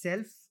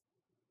yourself,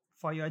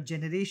 for your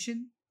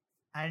generation,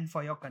 and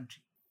for your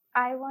country?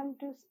 I want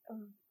to,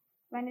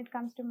 when it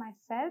comes to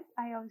myself,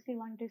 I obviously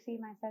want to see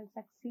myself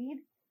succeed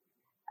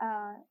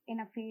in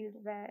a field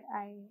where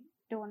I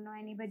don't know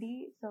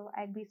anybody. So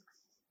I'd be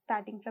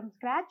starting from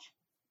scratch.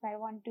 So I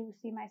want to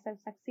see myself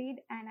succeed,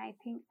 and I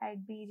think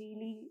I'd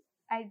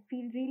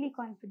feel really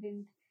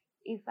confident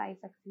if I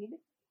succeed.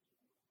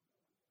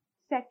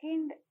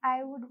 Second,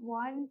 I would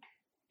want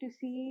to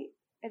see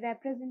a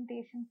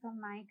representation from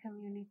my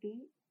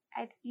community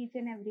at each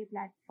and every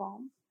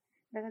platform,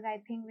 because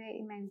I think we're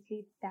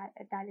immensely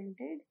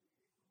talented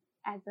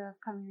as a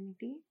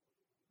community.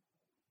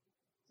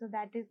 So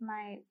that is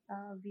my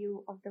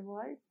view of the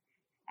world.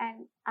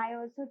 And I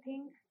also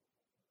think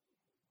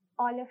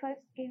all of us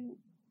can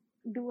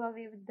do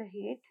away with the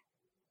hate.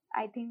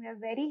 I think we are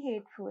very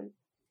hateful,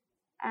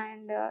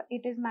 and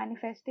it is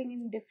manifesting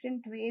in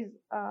different ways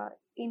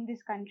in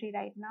this country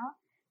right now.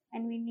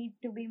 And we need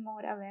to be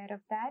more aware of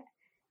that,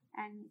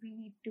 and we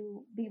need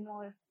to be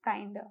more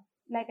kinder.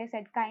 Like I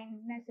said,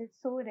 kindness is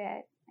so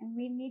rare, and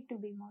we need to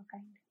be more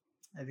kind.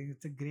 I think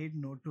it's a great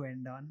note to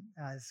end on.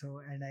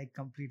 And I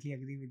completely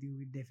agree with you.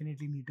 We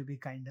definitely need to be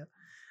kinder.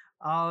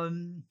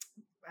 Um,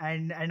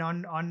 and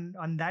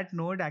on that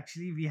note,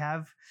 actually, we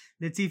have,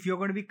 let's see if you're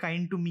going to be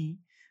kind to me,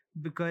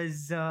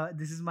 because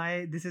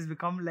this has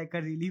become like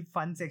a really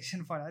fun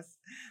section for us,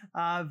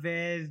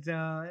 where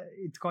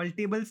it's called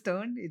Tables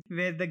Turned,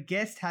 where the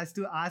guest has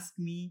to ask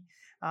me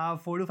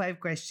 4 to 5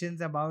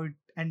 questions about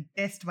and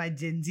test my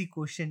Gen Z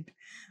quotient.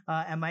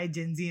 Am I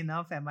Gen Z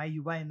enough? Am I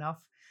Yuva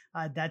enough?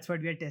 That's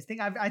what we are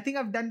testing. I think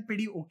I've done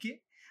pretty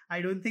okay.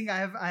 I don't think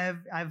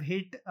I've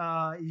hit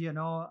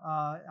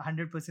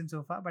 100%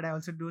 so far, but I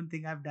also don't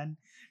think I've done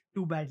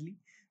too badly.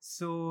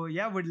 So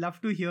yeah, would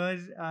love to hear,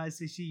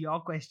 Srishi,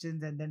 your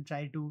questions, and then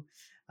try to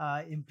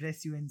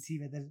impress you and see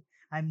whether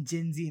I'm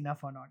Gen Z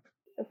enough or not.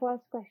 The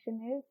first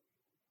question is,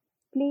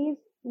 please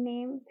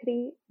name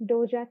 3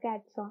 Doja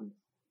Cat songs.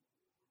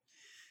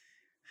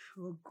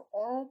 Oh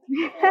God.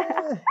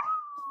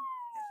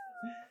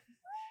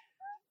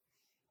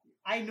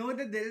 I know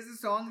that there is a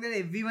song that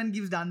everyone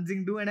keeps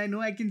dancing to, and I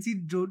know I can see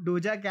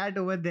Doja Cat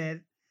over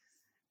there.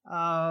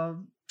 But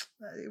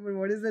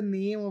what is the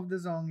name of the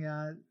song?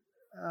 Yeah.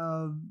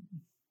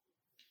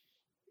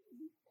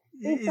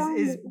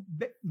 Is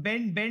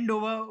bend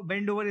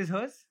over is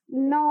hers?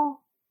 No.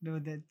 No,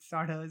 that's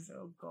not hers.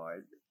 Oh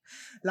God.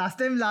 Last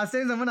time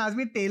someone asked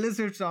me Taylor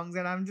Swift songs,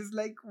 and I'm just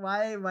like,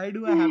 why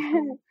do I have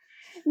to?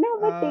 No,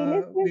 but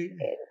Taylor Swift,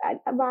 Wait.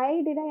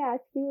 why did I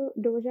ask you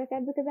Doja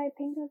Cat? Because I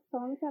think her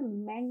songs are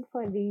meant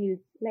for reels.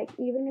 Like,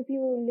 even if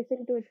you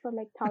listen to it for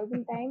like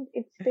 1,000 times,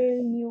 it's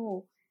still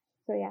new.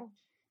 So, yeah.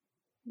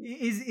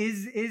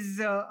 Is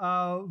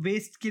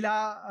Waist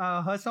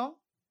Killa her song?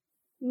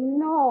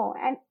 No,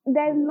 and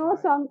there's no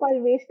song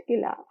called Waist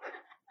Killer.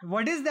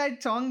 What is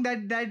that song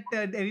that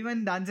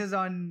everyone dances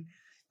on?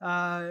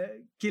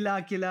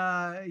 Killa,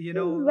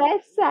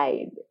 West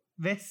Side.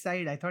 West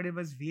Side. I thought it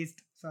was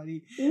Waist.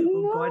 Sorry. No.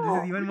 Oh God, this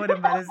is even more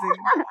embarrassing.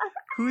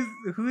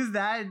 Who's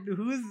that?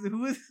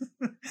 Who's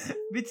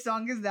which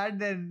song is that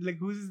then? Like,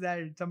 who's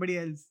that? Somebody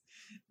else,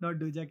 not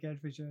Doja Cat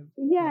for sure.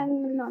 Yeah,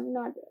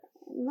 no.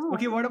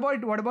 Okay, what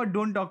about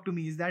Don't Talk to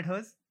Me? Is that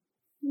hers?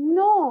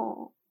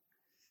 No.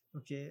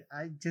 Okay,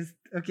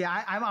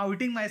 I'm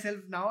outing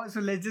myself now.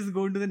 So let's just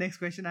go into the next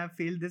question. I've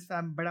failed this,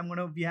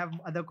 but we have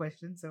other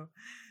questions. So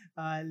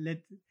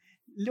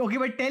okay,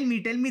 but tell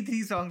me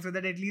 3 songs so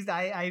that at least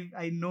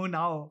I know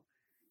now.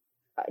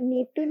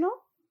 Need to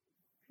know?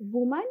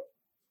 Woman?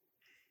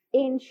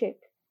 Ain't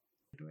shit.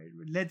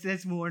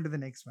 Let's move on to the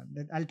next one.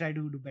 I'll try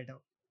to do better.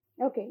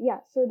 Okay,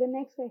 yeah. So the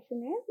next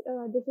question is,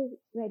 this is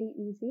very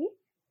easy.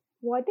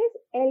 What is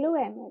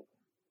LOML?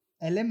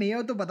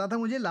 LMAO तो पता था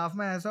मुझे. Laugh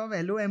my ass off.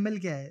 LOML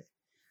क्या है?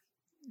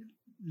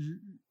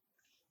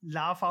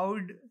 Laugh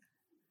out.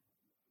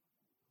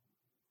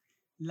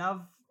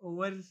 Love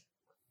over.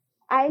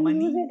 I'll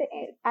money? use it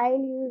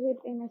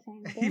in a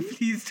sentence.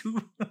 Please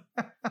do.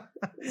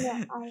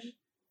 Yeah,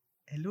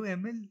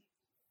 LOML.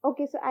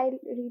 Okay, so I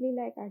really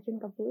like Arjun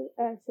Kapoor.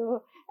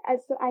 So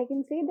I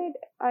can say that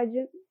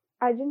Arjun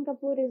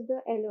Kapoor is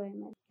the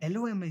LOML.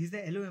 LOML. He's the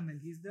LOML.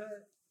 He's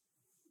the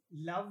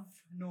love.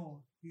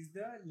 No. He's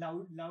the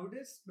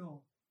loudest.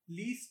 No.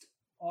 Least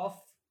of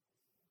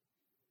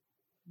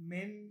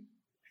men.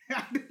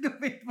 I don't know.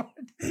 Wait, what?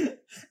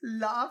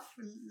 Laugh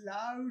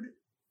loud.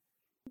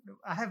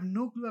 I have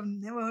no clue. I've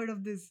never heard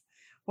of this.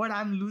 What?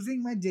 I'm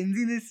losing my Gen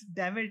Z-ness.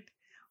 Damn it.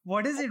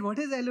 What is it? What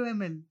is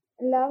LOML?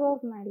 Love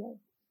of my life.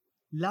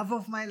 Love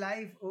of my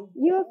life. Oh,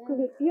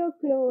 You're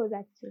close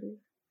actually.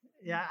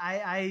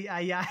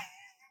 yeah.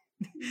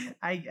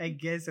 I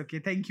guess. Okay,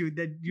 thank you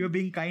that you're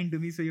being kind to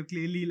me. So you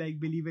clearly like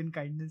believe in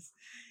kindness.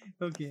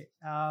 Okay.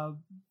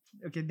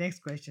 Okay.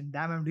 Next question.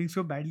 Damn, I'm doing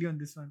so badly on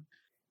this one.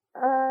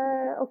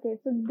 Okay,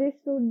 so this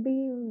would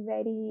be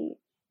very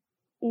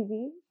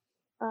easy.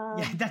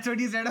 Yeah, that's what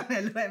you said on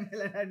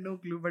LOML. I had no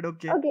clue, but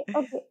okay. Okay.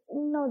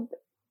 No.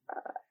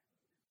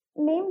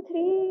 Name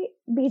 3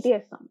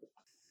 BTS songs.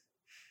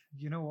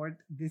 You know what?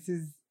 This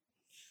is.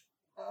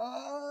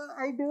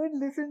 I don't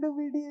listen to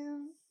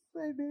BTS.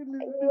 I don't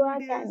listen You to are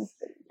BTS.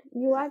 cancelled.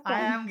 You are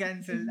I am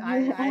cancelled.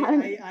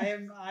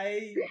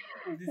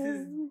 This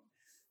is.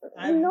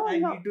 I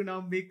need to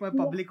now make my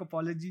public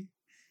apology.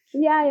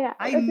 Yeah.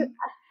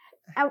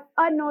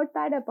 A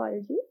notepad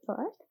apology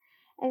first,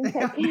 and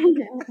second,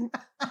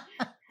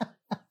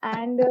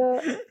 and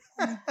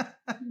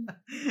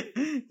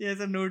yes,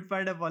 a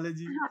notepad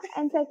apology.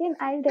 And second,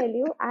 I'll tell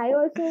you,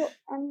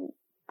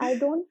 I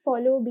don't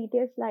follow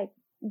BTS like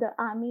the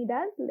army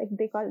does. Like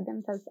they call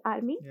themselves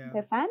army. Yeah.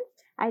 They're fans.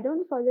 I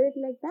don't follow it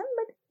like them,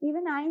 but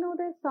even I know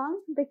their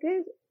songs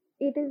because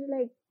it is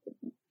like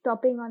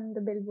topping on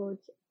the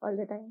billboards all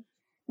the time.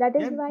 That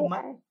is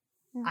why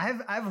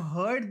I've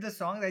heard the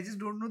songs. I just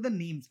don't know the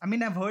names. I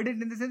mean, I've heard it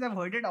in the sense I've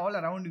heard it all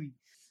around me.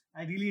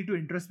 I really need to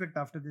introspect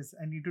after this.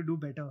 I need to do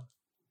better.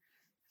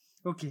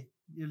 Okay,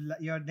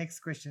 your next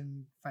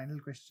question, final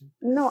question.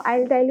 No,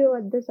 I'll tell you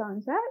what the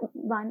songs are.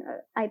 One,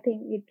 I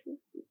think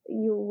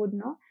you would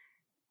know.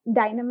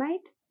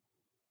 Dynamite.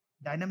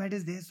 Dynamite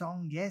is their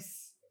song.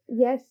 Yes.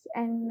 Yes,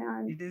 and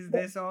it is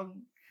their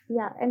song.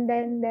 Yeah, and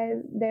then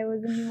there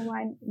was a new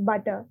one,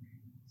 Butter.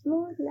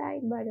 Smooth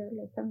like butter,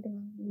 like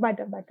something.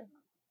 Butter.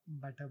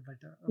 Butter.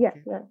 Yeah,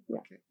 Okay. yeah, yeah.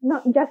 Okay.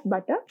 Not just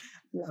butter.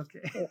 Yeah,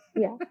 Okay. yeah,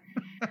 yeah.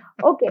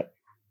 Okay,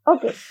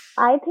 okay.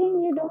 I think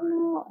Oh you don't God.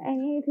 know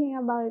anything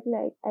about,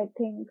 like, I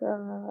think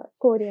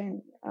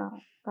Korean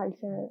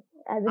culture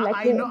as in, like,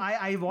 I know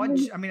I watch,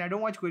 I mean, I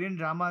don't watch Korean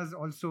dramas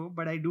also,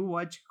 but I do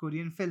watch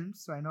Korean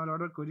films, so I know a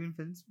lot of Korean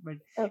films. But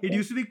it Okay.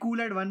 used to be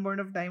cool at one point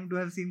of time to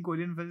have seen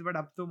Korean films, but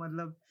अब तो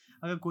मतलब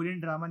अगर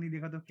Korean drama नहीं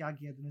देखा तो क्या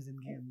किया तूने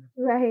जिंदगी के अंदर?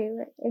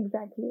 Right,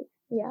 exactly.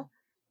 Yeah.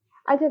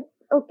 Acha,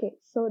 okay,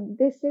 so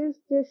this is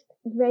just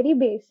very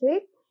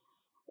basic.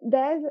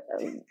 There's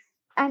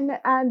and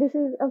this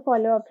is a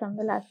follow up from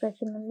the last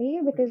question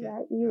only, because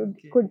Okay. you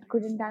Okay.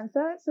 couldn't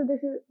answer. So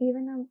this is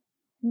even a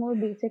more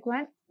basic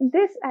one.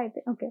 This I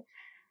think, okay.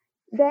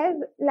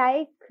 There's,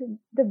 like,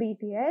 the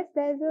BTS.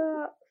 There's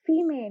a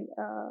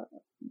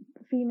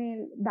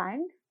female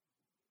band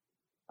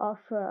of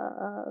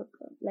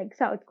like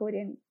South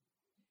Korean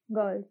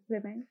girls,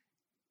 women.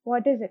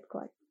 What is it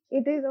called?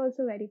 It is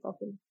also very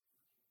popular.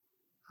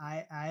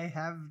 I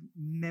have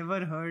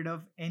never heard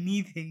of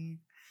anything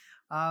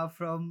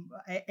from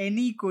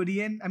any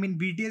Korean. I mean,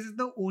 BTS is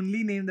the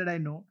only name that I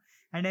know,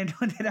 and I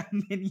know there are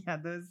many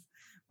others,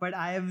 but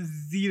I am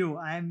zero.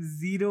 I am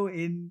zero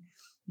in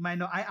my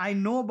know. I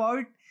know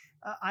about.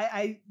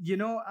 I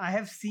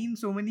have seen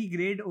so many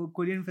great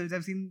Korean films.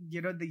 I've seen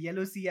The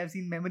Yellow Sea. I've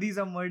seen Memories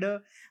of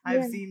Murder.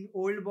 I've Yeah, seen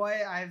Old Boy.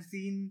 I've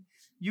seen,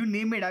 you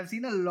name it. I've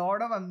seen a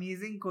lot of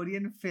amazing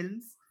Korean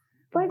films,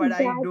 but but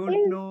I that don't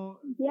is, know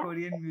yeah,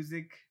 Korean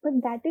music. but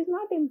that is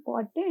not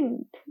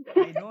important.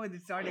 I know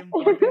it's not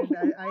important.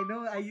 I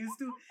know I used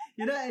to,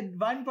 at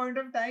one point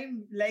of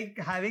time, like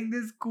having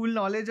this cool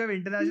knowledge of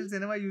international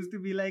cinema used to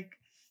be like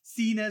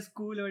seen as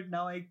cool, but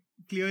now I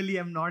clearly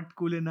am not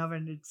cool enough,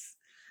 and it's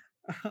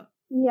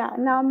Yeah,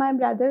 now my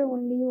brother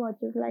only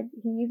watches, like,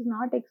 he is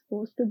not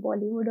exposed to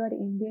Bollywood or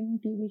Indian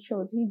TV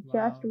shows. He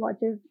just wow.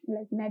 watches,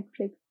 like,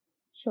 Netflix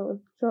shows.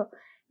 So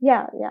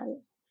yeah, yeah,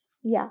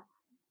 yeah.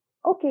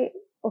 Okay,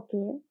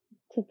 okay.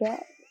 ठीक है.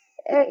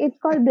 It's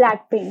called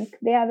Blackpink.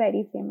 They are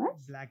very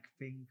famous.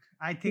 Blackpink.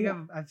 I think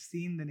Yeah. I've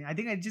seen the name. I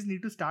think I just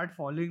need to start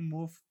following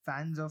more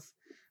fans of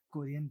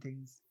Korean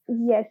things.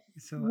 Yes,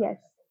 So yes.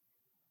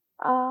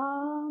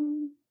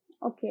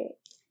 Okay.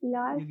 you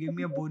Last. give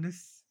me a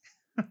bonus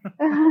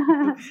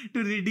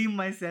to redeem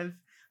myself.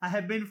 I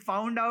have been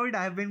found out.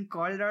 I have been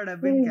called out.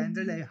 I've been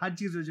cancelled. हर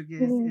चीज हो चुकी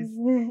है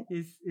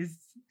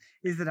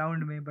इस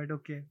round में. But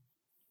okay.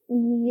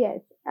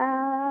 Yes.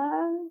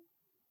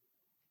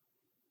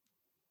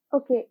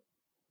 Okay.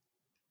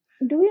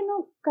 Do you know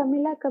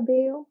Camila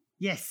Cabello?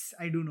 Yes,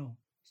 I do know.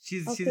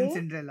 She's in Okay.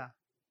 Cinderella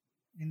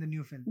in the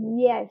new film.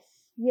 Yes,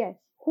 yes.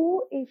 Who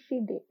is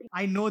she dating?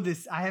 I know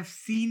this. I have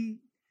seen.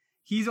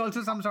 He's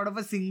also some sort of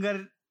a singer,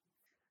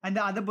 and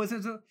the other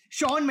person, so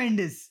Shawn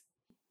Mendes.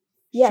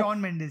 Yes,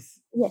 Shawn Mendes.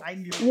 yes. I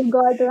knew. You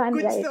got one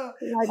कुछ right. तो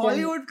Got one.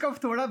 Hollywood का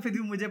थोड़ा फिर भी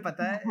मुझे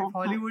पता है.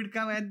 Hollywood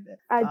का मैं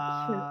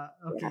अच्छा.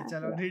 ओके Yeah,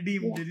 चलो yeah,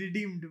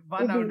 redeemed yeah.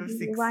 1 out of It is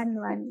 6.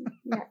 1-1.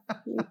 Yeah,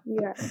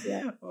 yeah,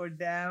 yeah. Oh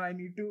damn,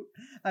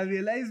 I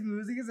realize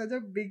music is such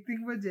a big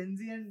thing for Gen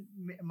Z,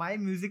 and my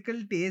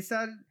musical tastes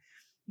are,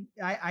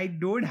 I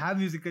don't have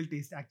musical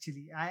taste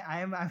actually. I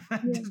Yeah.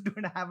 just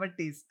don't have a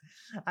taste.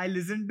 I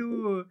listen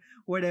to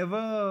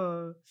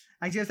whatever.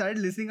 Actually, I started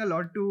listening a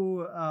lot to.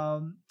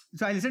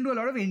 So I listen to a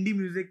lot of indie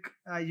music.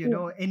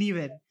 Yeah.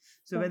 Anywhere.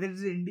 So Yeah. whether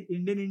it's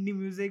Indian indie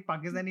music,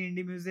 Pakistani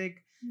indie music,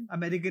 Mm.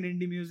 American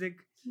indie music,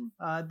 Mm.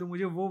 तो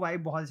मुझे वो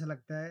vibe बहुत अच्छा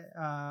लगता है.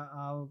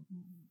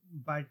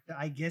 But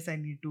I guess I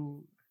need to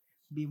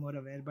be more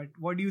aware. But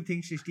what do you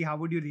think, Shishti? How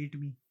would you rate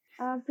me?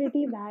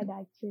 Pretty bad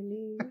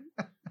actually.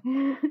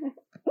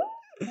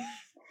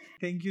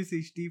 Thank you,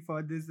 Sishti,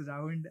 for this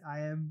round.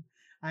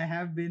 I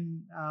have been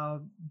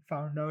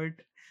found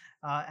out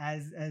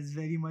as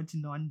very much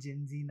non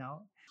Gen Z now.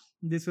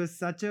 This was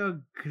such a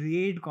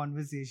great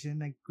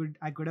conversation.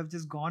 I could have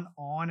just gone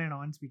on and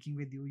on speaking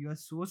with you. You are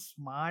so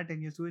smart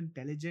and you're so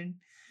intelligent,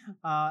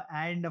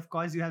 and of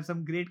course you have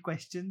some great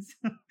questions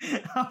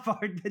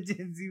about the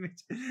Gen Z,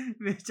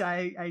 which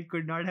I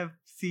could not have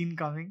seen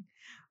coming.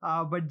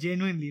 But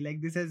genuinely,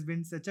 like this has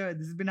been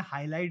a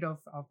highlight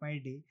of my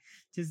day,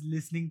 just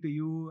listening to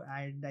you,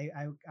 and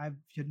I've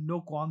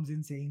no qualms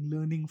in saying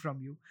learning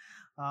from you,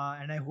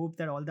 and I hope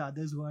that all the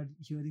others who are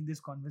hearing this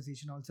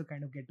conversation also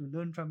kind of get to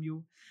learn from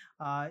you,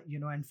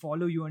 and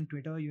follow you on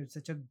Twitter. You're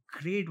such a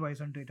great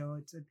voice on Twitter.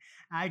 It's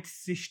at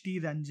Srishti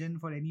Ranjan.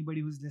 For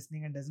anybody who's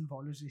listening and doesn't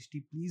follow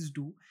Srishti, please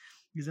do.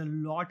 There's a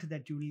lot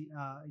that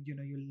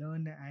you'll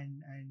learn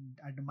and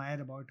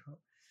admire about her.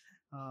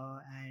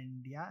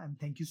 And yeah, and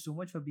thank you so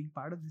much for being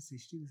part of this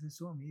history. This is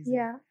so amazing.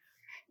 Yeah,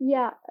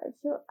 yeah.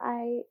 So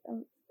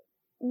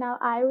now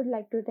I would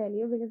like to tell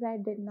you, because I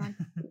did not,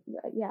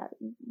 yeah,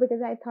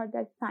 because I thought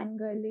that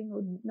fangirling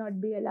would not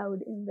be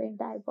allowed in the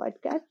entire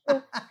podcast.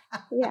 So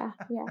yeah,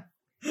 yeah.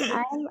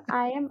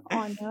 I am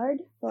honored,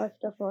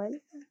 first of all.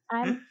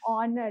 I'm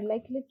honored,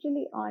 like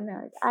literally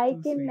honored. I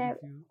Too can sweet never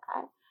of you.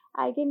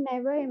 I can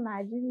never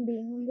imagine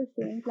being on the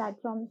same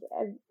platforms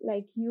as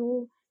like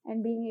you,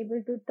 and being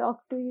able to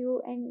talk to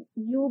you, and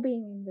you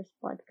being in this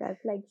podcast.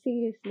 Like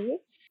seriously.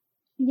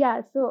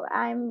 Yeah, so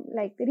I'm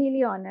like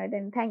really honored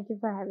and thank you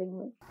for having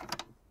me.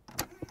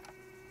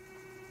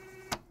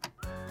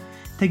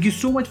 Thank you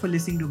so much for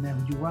listening to Main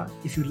Hu Yuva.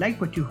 If you like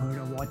what you heard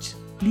or watched,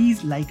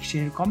 please like,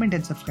 share, comment,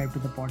 and subscribe to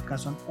the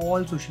podcast on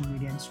all social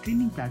media and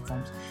streaming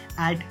platforms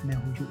at Main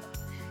Hu Yuva.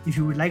 If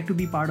you would like to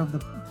be part of the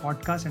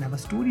podcast and have a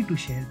story to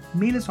share,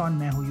 mail us on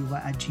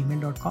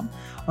mainhuyuva@gmail.com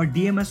or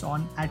DM us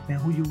on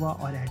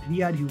 @mainhuyuva or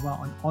 @weareyuva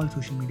on all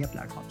social media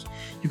platforms.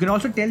 You can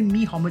also tell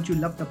me how much you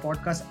love the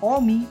podcast or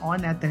me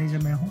on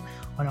 @taneja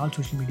on all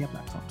social media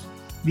platforms.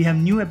 We have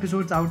new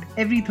episodes out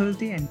every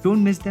Thursday and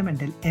don't miss them and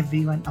tell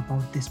everyone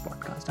about this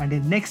podcast.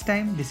 Until next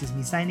time, this is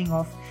me signing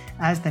off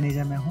as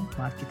Taneja Mehu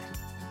Market.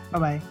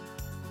 Bye-bye.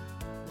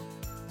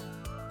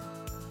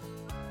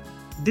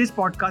 This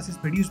podcast is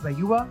produced by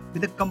Yuva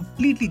with a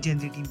completely Gen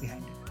Z team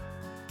behind it.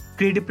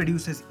 Creative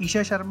producers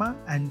Isha Sharma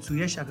and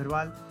Suyash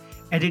Agarwal.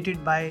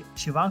 Edited by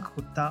Shivank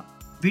Gupta.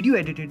 Video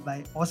edited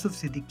by Asif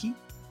Siddiqui.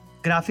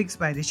 Graphics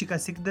by Rishika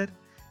Sikdar,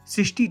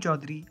 Srishti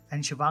Chaudhary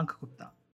and Shivank Gupta.